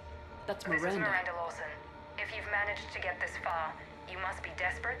 Shepard. That's This Miranda. is Miranda Lawson. If you've managed to get this far, you must be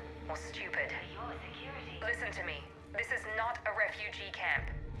desperate or stupid. Listen to me. This is not a refugee camp.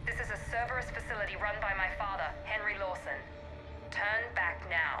 This is a Cerberus facility run by my father, Henry Lawson. Turn back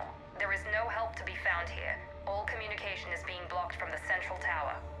now. There is no help to be found here. All communication is being blocked from the central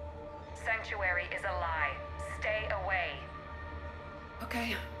tower. Sanctuary is a lie. Stay away.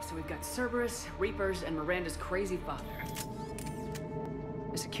 Okay, so we've got Cerberus, Reapers, and Miranda's crazy father.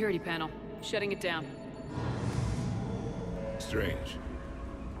 The security panel, shutting it down. Strange.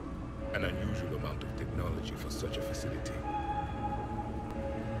 An unusual amount of technology for such a facility.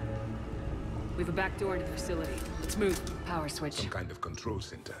 We have a back door into the facility. Let's move. Power switch. Some kind of control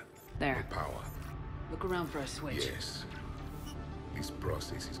center. There. Or power. Look around for a switch. Yes. This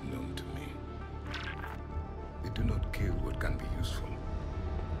process is known to me. They do not kill what can be useful.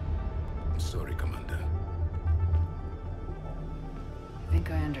 I'm sorry, Commander. I think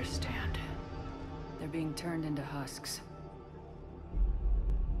I understand. They're being turned into husks.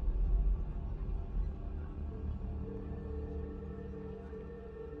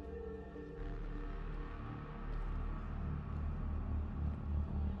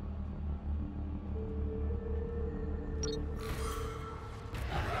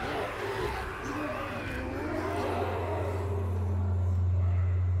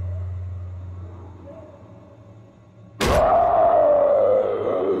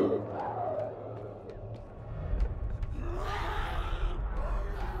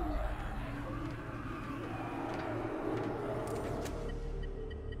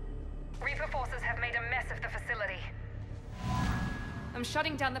 Reaper forces have made a mess of the facility. I'm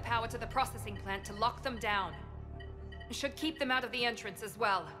shutting down the power to the processing plant to lock them down. Should keep them out of the entrance as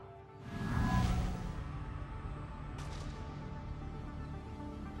well.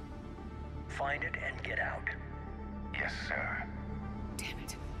 Find it and get out. Yes, sir. Damn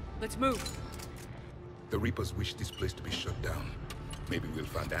it. Let's move. The Reapers wish this place to be shut down. Maybe we'll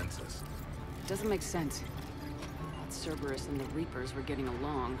find answers. It doesn't make sense. I thought Cerberus and the Reapers were getting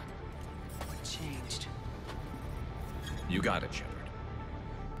along. What changed? You got it, Shepard.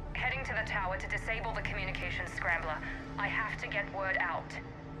 Heading to the tower to disable the communications scrambler. I have to get word out.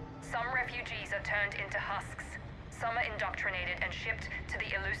 Some refugees are turned into husks. Some are indoctrinated and shipped to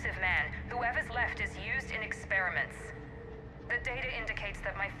the elusive man. Whoever's left is used in experiments. The data indicates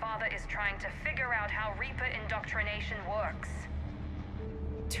that my father is trying to figure out how Reaper indoctrination works.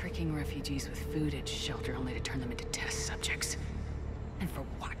 Tricking refugees with food and shelter only to turn them into test subjects. And for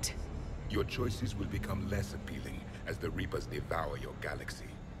what? Your choices will become less appealing as the Reapers devour your galaxy.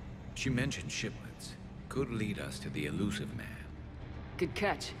 She mentioned shipments. Could lead us to the elusive man. Good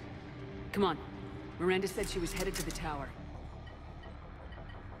catch. Come on. Miranda said she was headed to the tower.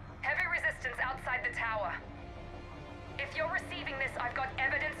 Heavy resistance outside the tower. If you're receiving this, I've got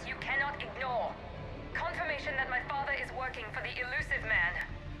evidence you cannot ignore. Confirmation that my father is working for the elusive man.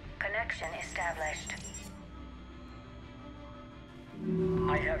 Connection established.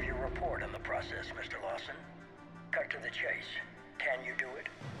 I have your report on the process, Mr. Lawson. Cut to the chase. Can you do it?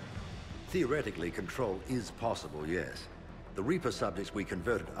 Theoretically, control is possible, yes. The Reaper subjects we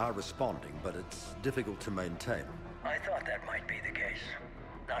converted are responding, but it's difficult to maintain. I thought that might be the case.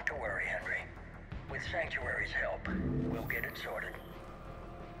 Not to worry, Henry. With Sanctuary's help, we'll get it sorted.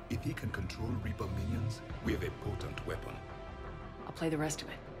 If he can control Reaper minions, we have a potent weapon. I'll play the rest of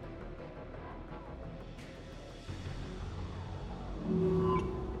it.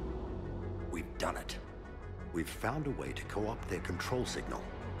 We've done it. We've found a way to co-opt their control signal.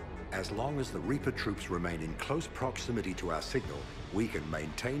 As long as the Reaper troops remain in close proximity to our signal, we can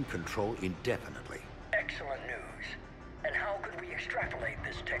maintain control indefinitely. Excellent news. And how could we extrapolate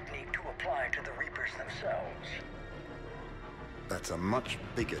this technique to apply to the Reapers themselves? That's a much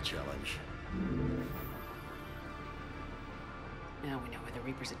bigger challenge. Now we know why the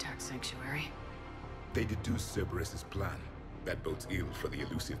Reapers attacked Sanctuary. They deduced Cerberus's plan. That bodes ill for the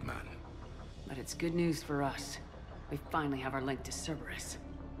elusive man. But it's good news for us. We finally have our link to Cerberus.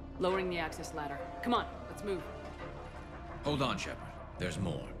 Lowering the access ladder. Come on, let's move. Hold on, Shepard. There's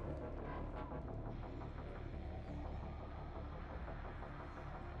more.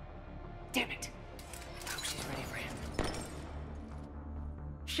 Damn it! I hope she's ready for him.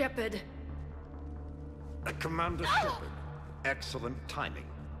 Shepard. Commander Shepard. Excellent timing.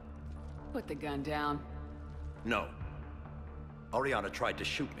 Put the gun down. No. Oriana tried to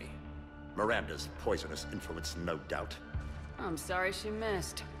shoot me. Miranda's poisonous influence, no doubt. I'm sorry she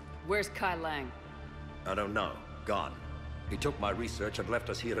missed. Where's Kai Lang? I don't know. Gone. He took my research and left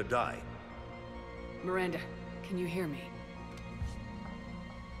us here to die. Miranda, can you hear me?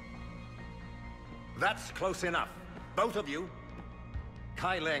 That's close enough. Both of you.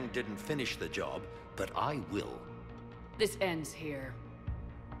 Kai Lang didn't finish the job, but I will. This ends here.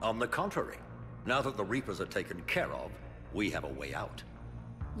 On the contrary, now that the Reapers are taken care of, we have a way out.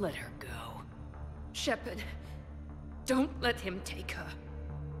 Let her go. Shepard, don't let him take her.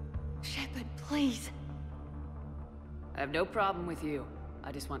 Shepard, please. I have no problem with you.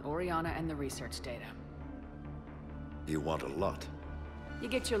 I just want Oriana and the research data. You want a lot. You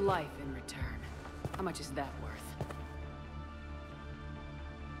get your life in return. How much is that worth?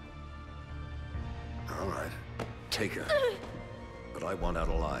 All right. Take her. But I want out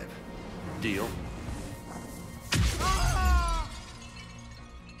alive. Deal?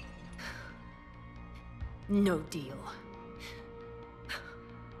 No deal.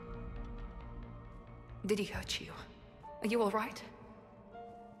 Did he hurt you? Are you all right?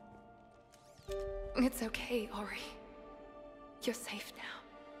 It's okay, Ori. You're safe now.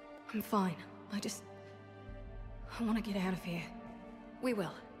 I'm fine. I want to get out of here. We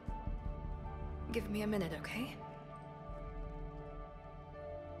will. Give me a minute, okay?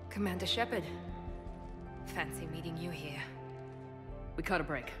 Commander Shepard. Fancy meeting you here. We caught a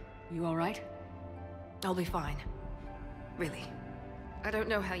break. You all right? I'll be fine. Really. I don't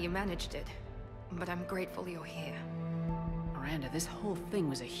know how you managed it, but I'm grateful you're here. Miranda, this whole thing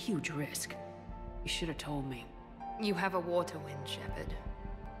was a huge risk. You should have told me. You have a war to win, Shepard.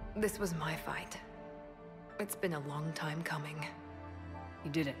 This was my fight. It's been a long time coming.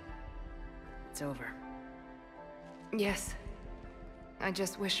 You did it. It's over. Yes. I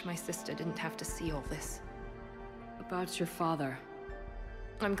just wish my sister didn't have to see all this. About your father.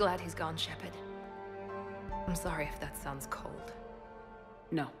 I'm glad he's gone, Shepard. I'm sorry if that sounds cold.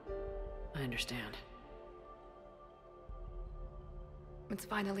 No, I understand. It's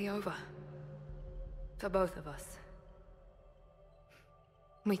finally over. For both of us.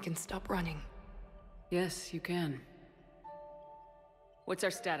 We can stop running. Yes, you can. What's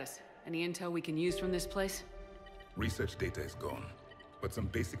our status? Any intel we can use from this place? Research data is gone, but some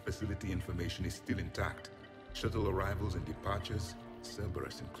basic facility information is still intact. Shuttle arrivals and departures,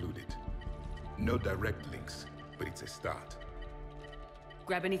 Cerberus included. No direct links, but it's a start.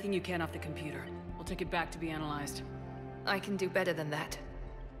 Grab anything you can off the computer. We'll take it back to be analyzed. I can do better than that.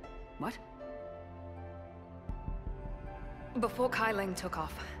 What? Before Kai Leng took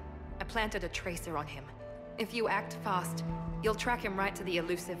off, I planted a tracer on him. If you act fast, you'll track him right to the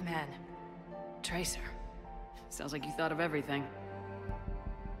elusive man. Tracer? Sounds like you thought of everything.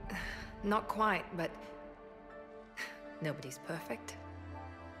 Not quite, but... nobody's perfect.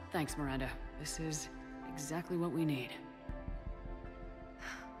 Thanks, Miranda. This is exactly what we need.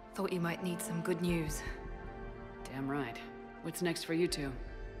 Thought you might need some good news. Damn right. What's next for you two?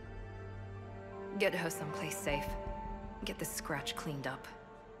 Get her someplace safe. Get this scratch cleaned up.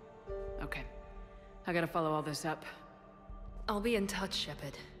 Okay. I gotta follow all this up. I'll be in touch,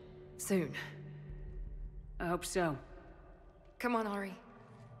 Shepard. Soon. I hope so. Come on, Ari.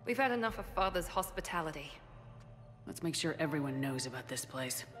 We've had enough of Father's hospitality. Let's make sure everyone knows about this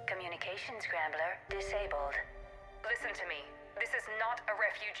place. Communication scrambler disabled. Listen to me. This is not a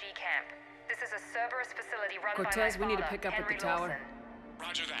refugee camp. This is a Cerberus facility run by my Cortez, we need to father, pick up Henry at the tower. Lawson.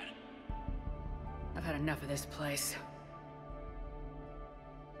 Roger that. I've had enough of this place.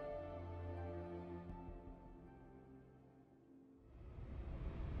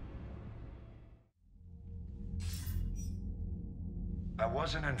 I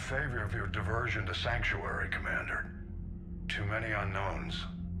wasn't in favor of your diversion to Sanctuary, Commander. Too many unknowns.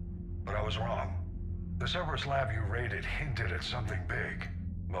 But I was wrong. The Cerberus lab you raided hinted at something big,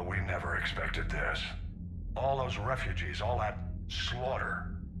 but we never expected this. All those refugees, all that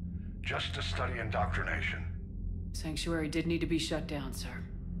slaughter, just to study indoctrination. Sanctuary did need to be shut down, sir.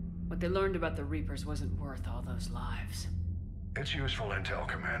 What they learned about the Reapers wasn't worth all those lives. It's useful intel,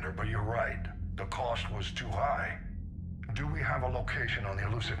 Commander, but you're right. The cost was too high. Do we have a location on the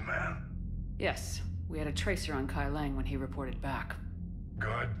elusive man? Yes. We had a tracer on Kai Leng when he reported back.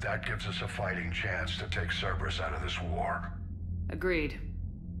 Good. That gives us a fighting chance to take Cerberus out of this war. Agreed.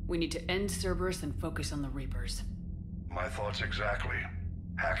 We need to end Cerberus and focus on the Reapers. My thoughts exactly.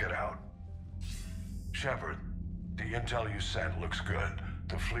 Hack it out. Shepard, the intel you sent looks good.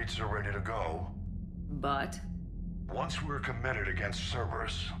 The fleets are ready to go. But? Once we're committed against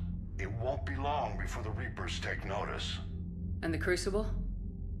Cerberus, it won't be long before the Reapers take notice. And the Crucible?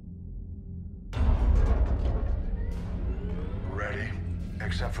 Ready,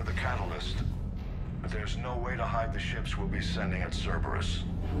 except for the catalyst. But there's no way to hide the ships we'll be sending at Cerberus.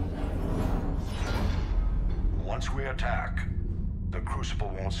 Once we attack, the Crucible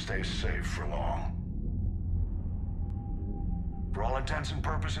won't stay safe for long. For all intents and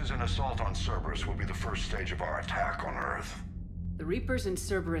purposes, an assault on Cerberus will be the first stage of our attack on Earth. The Reapers and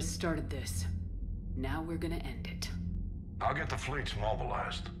Cerberus started this. Now we're gonna end it. I'll get the fleets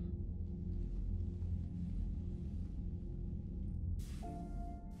mobilized.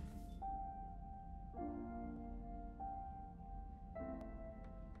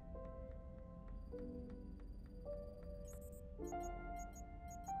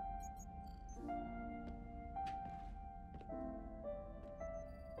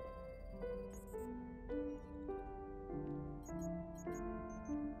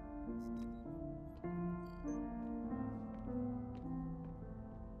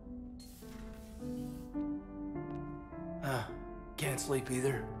 Can't sleep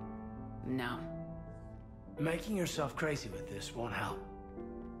either? No. Making yourself crazy with this won't help.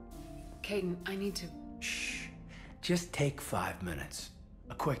 Caden, I need to... Shh. Just take 5 minutes.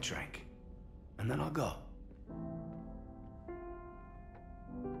 A quick drink. And then I'll go.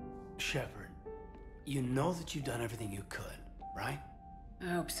 Shepard, you know that you've done everything you could, right? I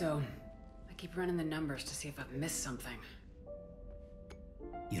hope so. I keep running the numbers to see if I've missed something.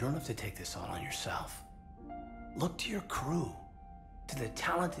 You don't have to take this all on yourself. Look to your crew. To the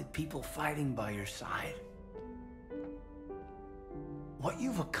talented people fighting by your side. What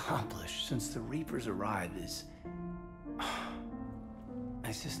you've accomplished since the Reapers arrived is...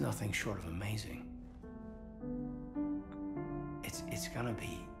 it's just nothing short of amazing. It's gonna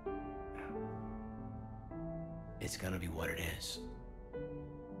be... it's gonna be what it is.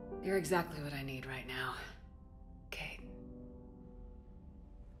 You're exactly what I need right now, Kate.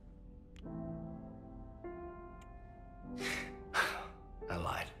 I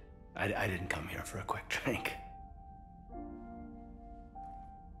lied. I didn't come here for a quick drink.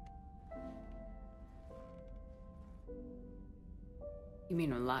 You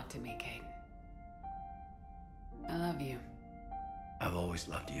mean a lot to me, Caden. I love you. I've always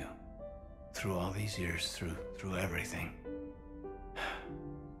loved you. Through all these years, through everything.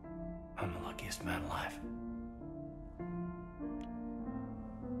 I'm the luckiest man alive.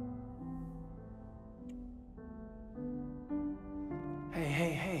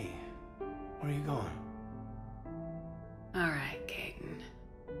 Hey. Where are you going? All right, Caden.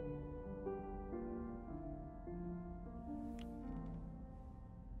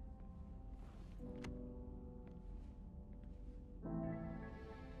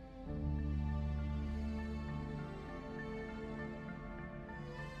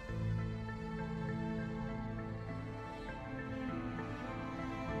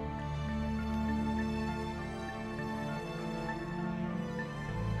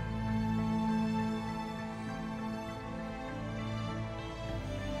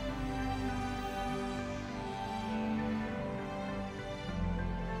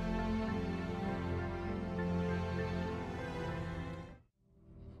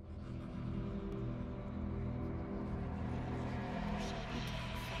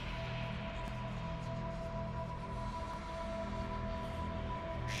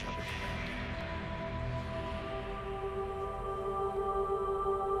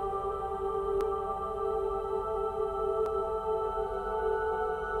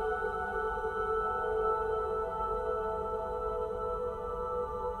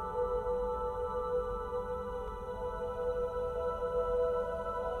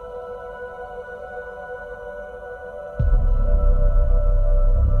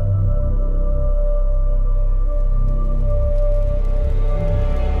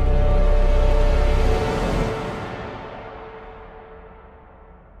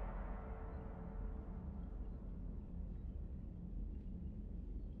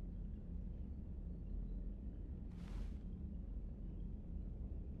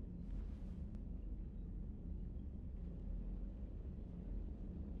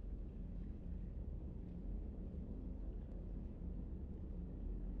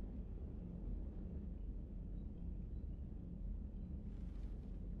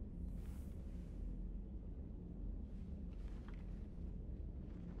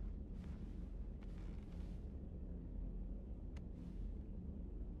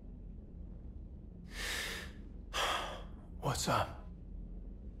 What's up?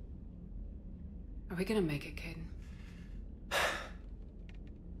 Are we gonna make it, Caden?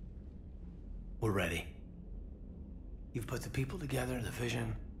 We're ready. You've put the people together, the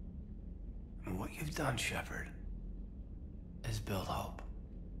vision. And what you've done, Shepard, is build hope.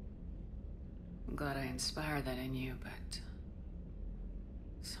 I'm glad I inspired that in you, but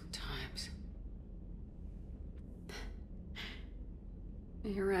sometimes...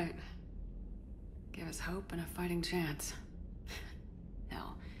 You're right. Give us hope and a fighting chance.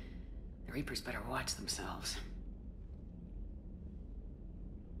 Hell, the Reapers better watch themselves.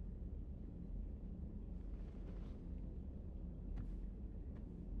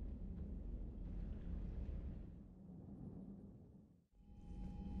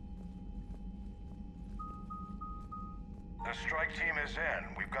 The strike team is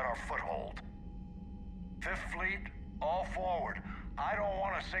in. We've got our foothold. Fifth Fleet, all forward. I don't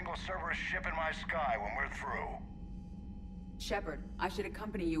want a single Cerberus ship in my sky when we're through. Shepard, I should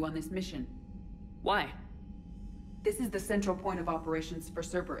accompany you on this mission. Why? This is the central point of operations for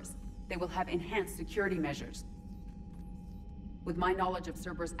Cerberus. They will have enhanced security measures. With my knowledge of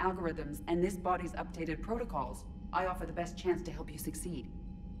Cerberus algorithms and this body's updated protocols, I offer the best chance to help you succeed.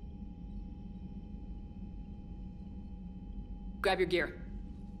 Grab your gear.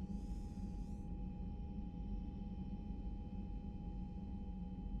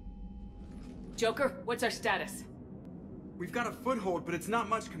 Joker, what's our status? We've got a foothold, but it's not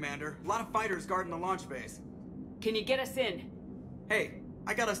much, Commander. A lot of fighters guarding the launch base. Can you get us in? Hey,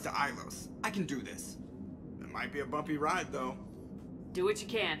 I got us to Ilos. I can do this. It might be a bumpy ride, though. Do what you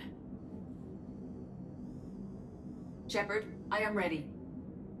can. Shepard, I am ready.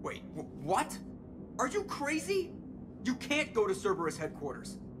 Wait, what? Are you crazy? You can't go to Cerberus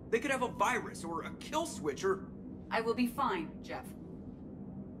headquarters. They could have a virus or a kill switch or... I will be fine, Jeff.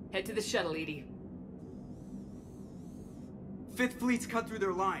 Head to the shuttle, Edie. Fifth Fleet's cut through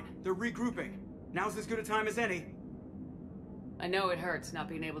their line. They're regrouping. Now's as good a time as any. I know it hurts not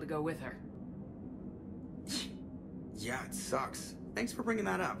being able to go with her. Yeah, it sucks. Thanks for bringing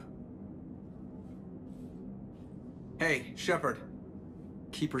that up. Hey, Shepard.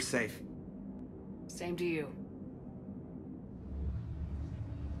 Keep her safe. Same to you.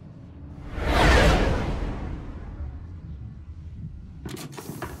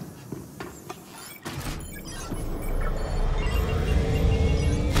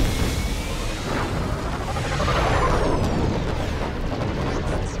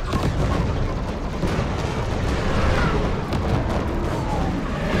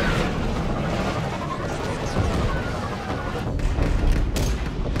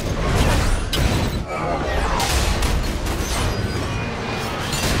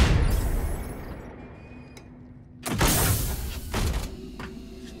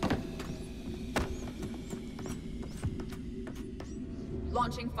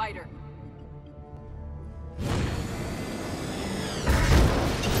 Launching fighter.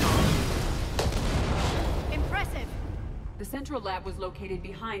 Impressive! The central lab was located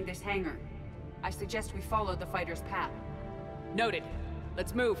behind this hangar. I suggest we follow the fighter's path. Noted.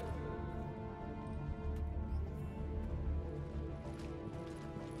 Let's move.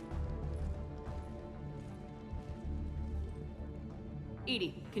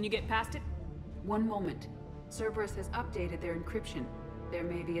 Edie, can you get past it? One moment. Cerberus has updated their encryption. There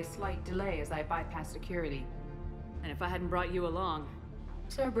may be a slight delay as I bypass security. And if I hadn't brought you along...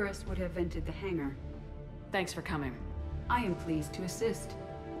 Cerberus would have entered the hangar. Thanks for coming. I am pleased to assist.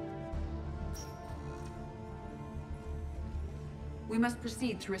 We must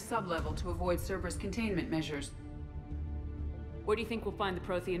proceed through a sub-level to avoid Cerberus containment measures. Where do you think we'll find the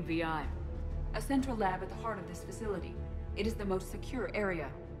Prothean VI? A central lab at the heart of this facility. It is the most secure area.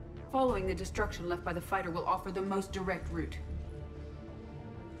 Following the destruction left by the fighter will offer the most direct route.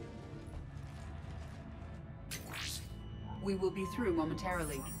 We will be through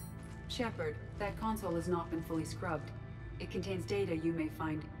momentarily. Shepard, that console has not been fully scrubbed. It contains data you may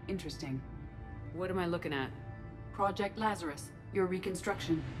find interesting. What am I looking at? Project Lazarus, your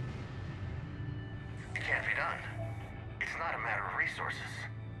reconstruction. It can't be done. It's not a matter of resources.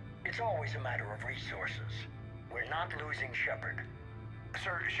 It's always a matter of resources. We're not losing Shepard.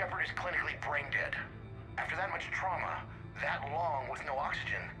 Sir, Shepard is clinically brain dead. After that much trauma, that long with no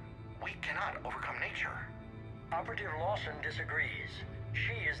oxygen, we cannot overcome nature. Operative Lawson disagrees.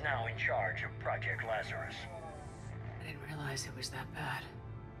 She is now in charge of Project Lazarus. I didn't realize it was that bad.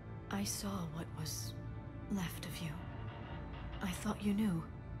 I saw what was left of you. I thought you knew.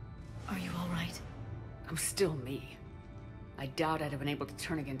 Are you all right? I'm still me. I doubt I'd have been able to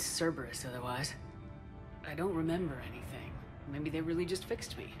turn against Cerberus otherwise. I don't remember anything. Maybe they really just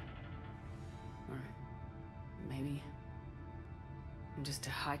fixed me. Or maybe I'm just a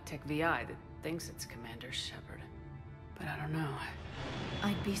high-tech VI that thinks it's Commander Shepard. But I don't know.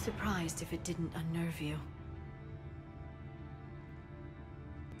 I'd be surprised if it didn't unnerve you.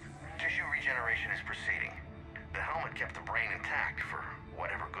 Tissue regeneration is proceeding. The helmet kept the brain intact for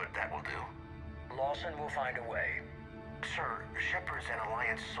whatever good that will do. Lawson will find a way. Sir, Shepard's an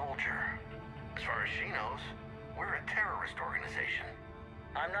Alliance soldier. As far as she knows, we're a terrorist organization.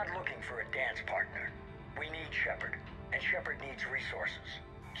 I'm not looking for a dance partner. We need Shepard, and Shepard needs resources.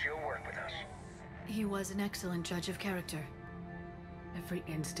 She'll work with us. He was an excellent judge of character. Every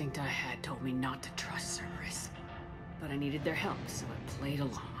instinct I had told me not to trust Cerberus. But I needed their help, so I played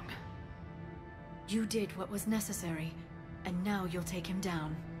along. You did what was necessary, and now you'll take him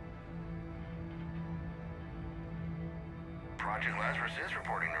down. Project Lazarus is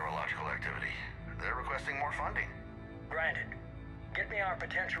reporting neurological activity. They're requesting more funding. Granted. Get me our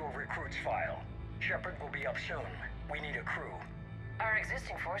potential recruits file. Shepard will be up soon. We need a crew. Our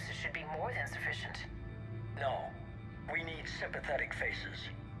existing forces should be more than sufficient. No. We need sympathetic faces.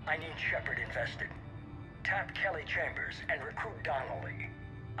 I need Shepard invested. Tap Kelly Chambers and recruit Donnelly.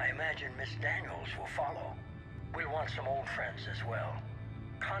 I imagine Miss Daniels will follow. We'll want some old friends as well.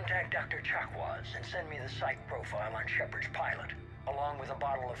 Contact Dr. Chakwas and send me the psych profile on Shepard's pilot, along with a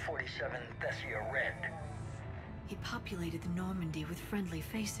bottle of 47 Thessia Red. He populated the Normandy with friendly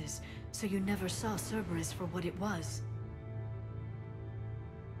faces, so you never saw Cerberus for what it was.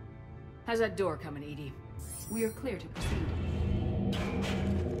 How's that door coming, Edie? We are clear to proceed.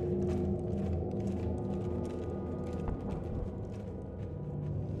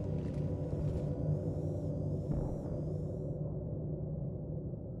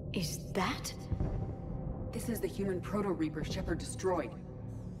 Is that? This is the human Proto-Reaper Shepard destroyed.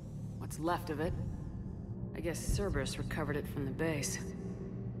 What's left of it? I guess Cerberus recovered it from the base.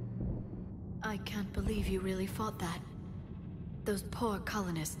 I can't believe you really fought that. Those poor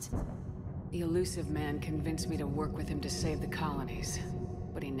colonists. The elusive man convinced me to work with him to save the colonies.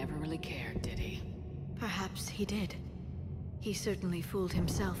 But he never really cared, did he? Perhaps he did. He certainly fooled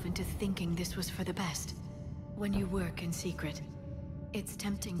himself into thinking this was for the best. When you work in secret, it's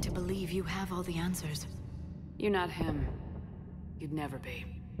tempting to believe you have all the answers. You're not him. You'd never be.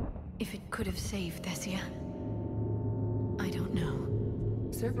 If it could have saved Thessia, I don't know.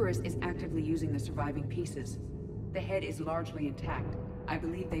 Cerberus is actively using the surviving pieces. The head is largely intact. I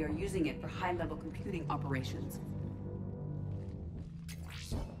believe they are using it for high-level computing operations.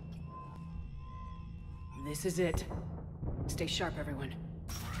 This is it. Stay sharp, everyone.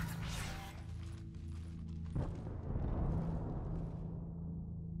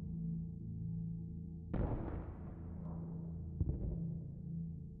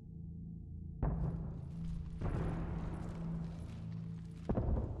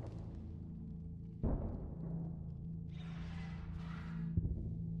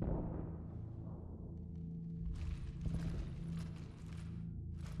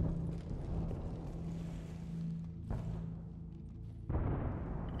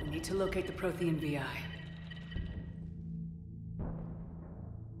 We need to locate the Prothean VI.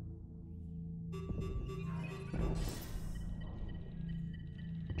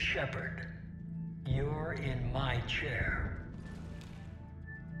 Shepard, you're in my chair.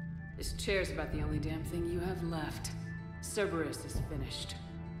 This chair's about the only damn thing you have left. Cerberus is finished.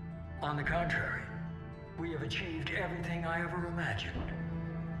 On the contrary, we have achieved everything I ever imagined.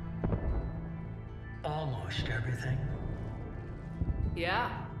 Almost everything.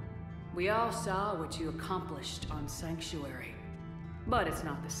 Yeah. We all saw what you accomplished on Sanctuary. But it's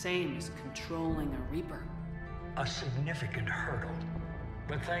not the same as controlling a Reaper. A significant hurdle.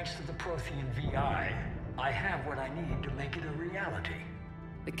 But thanks to the Prothean VI, I have what I need to make it a reality.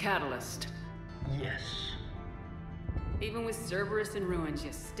 The catalyst. Yes. Even with Cerberus in ruins,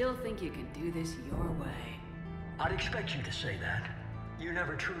 you still think you can do this your way. I'd expect you to say that. You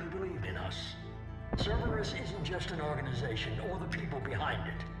never truly believed in us. Cerberus isn't just an organization or the people behind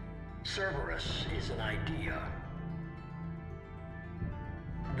it. Cerberus is an idea.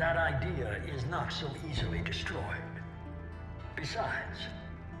 That idea is not so easily destroyed. Besides,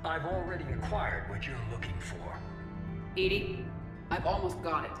 I've already acquired what you're looking for. Edie? I've almost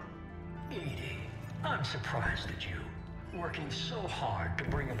got it. Edie, I'm surprised at you. Working so hard to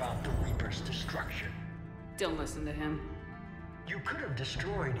bring about the Reaper's destruction. Don't listen to him. You could have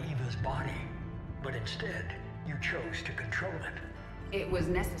destroyed Eva's body, but instead, you chose to control it. It was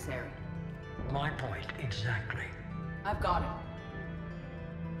necessary. My point exactly. I've got it.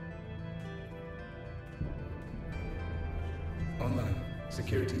 Online.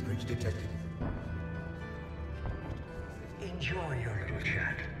 Security breach detected. Enjoy your little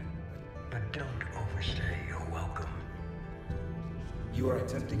chat, but don't overstay your welcome. You are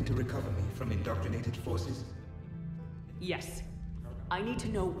attempting to recover me from indoctrinated forces? Yes. I need to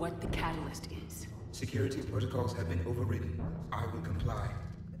know what the catalyst is. Security protocols have been overridden. I will comply.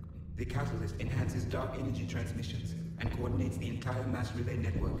 The catalyst enhances dark energy transmissions and coordinates the entire mass relay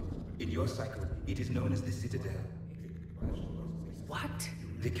network. In your cycle, it is known as the Citadel. What?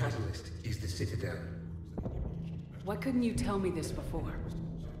 The catalyst is the Citadel. Why couldn't you tell me this before?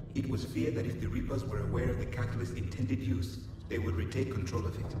 It was feared that if the Reapers were aware of the catalyst's intended use, they would retake control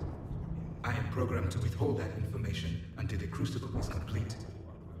of it. I am programmed to withhold that information until the Crucible is complete.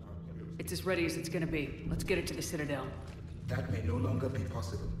 It's as ready as it's gonna be. Let's get it to the Citadel. That may no longer be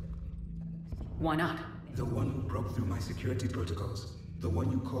possible. Why not? The one who broke through my security protocols, the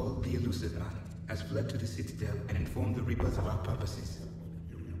one you call the Elusive Man, has fled to the Citadel and informed the Reapers of our purposes.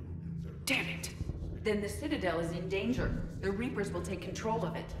 Damn it! Then the Citadel is in danger. The Reapers will take control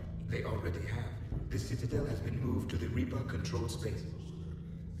of it. They already have. The Citadel has been moved to the Reaper-controlled space.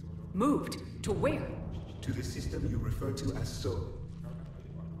 Moved? To where? To the system you refer to as Soul.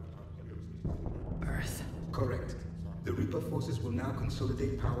 Earth. Correct. The Reaper forces will now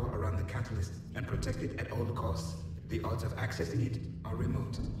consolidate power around the catalyst and protect it at all costs. The odds of accessing it are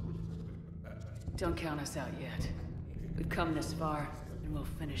remote. Don't count us out yet. We've come this far, and we'll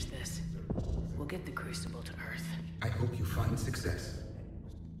finish this. We'll get the Crucible to Earth. I hope you find success.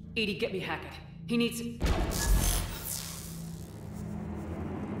 Edie, get me Hackett. He needs...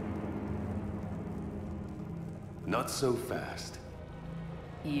 Not so fast.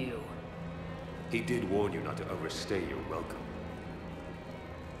 You. He did warn you not to overstay your welcome.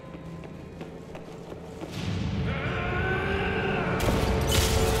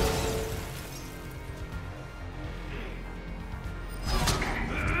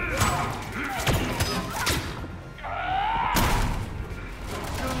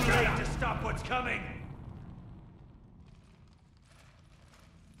 Too late to stop what's coming!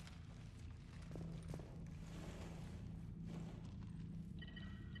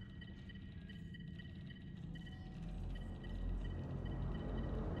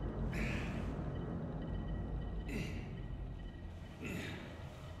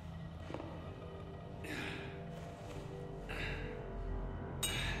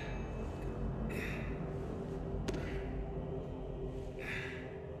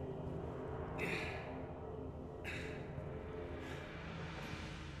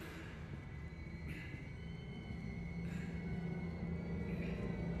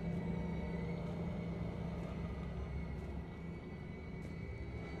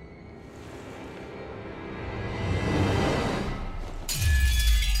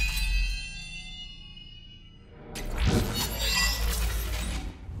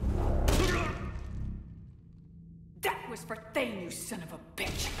 Was for Thane, you son of a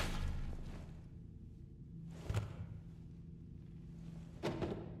bitch!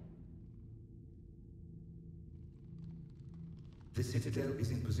 The Citadel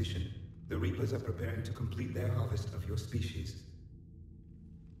is in position. The Reapers are preparing to complete their harvest of your species.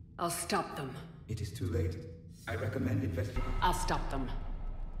 I'll stop them. It is too late. I recommend investigating. I'll stop them.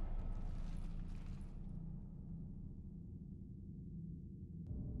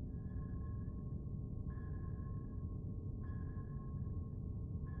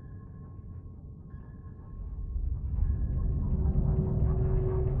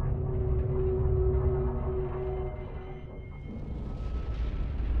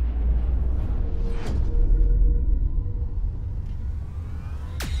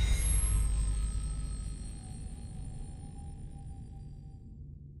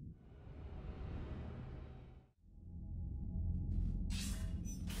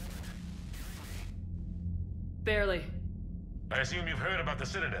 Barely. I assume you've heard about the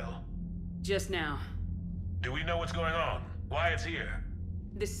Citadel? Just now. Do we know what's going on? Why it's here?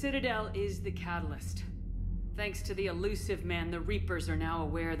 The Citadel is the catalyst. Thanks to the elusive man, the Reapers are now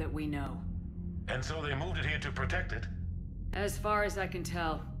aware that we know. And so they moved it here to protect it? As far as I can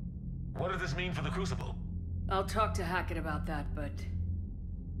tell. What does this mean for the Crucible? I'll talk to Hackett about that, but...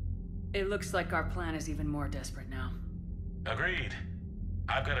 it looks like our plan is even more desperate now. Agreed.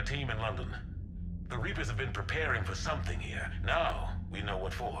 I've got a team in London. The Reapers have been preparing for something here. Now, we know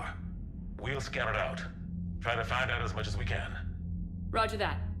what for. We'll scout it out. Try to find out as much as we can. Roger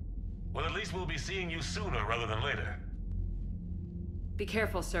that. Well, at least we'll be seeing you sooner rather than later. Be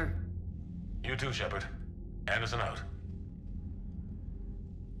careful, sir. You too, Shepard. Anderson out.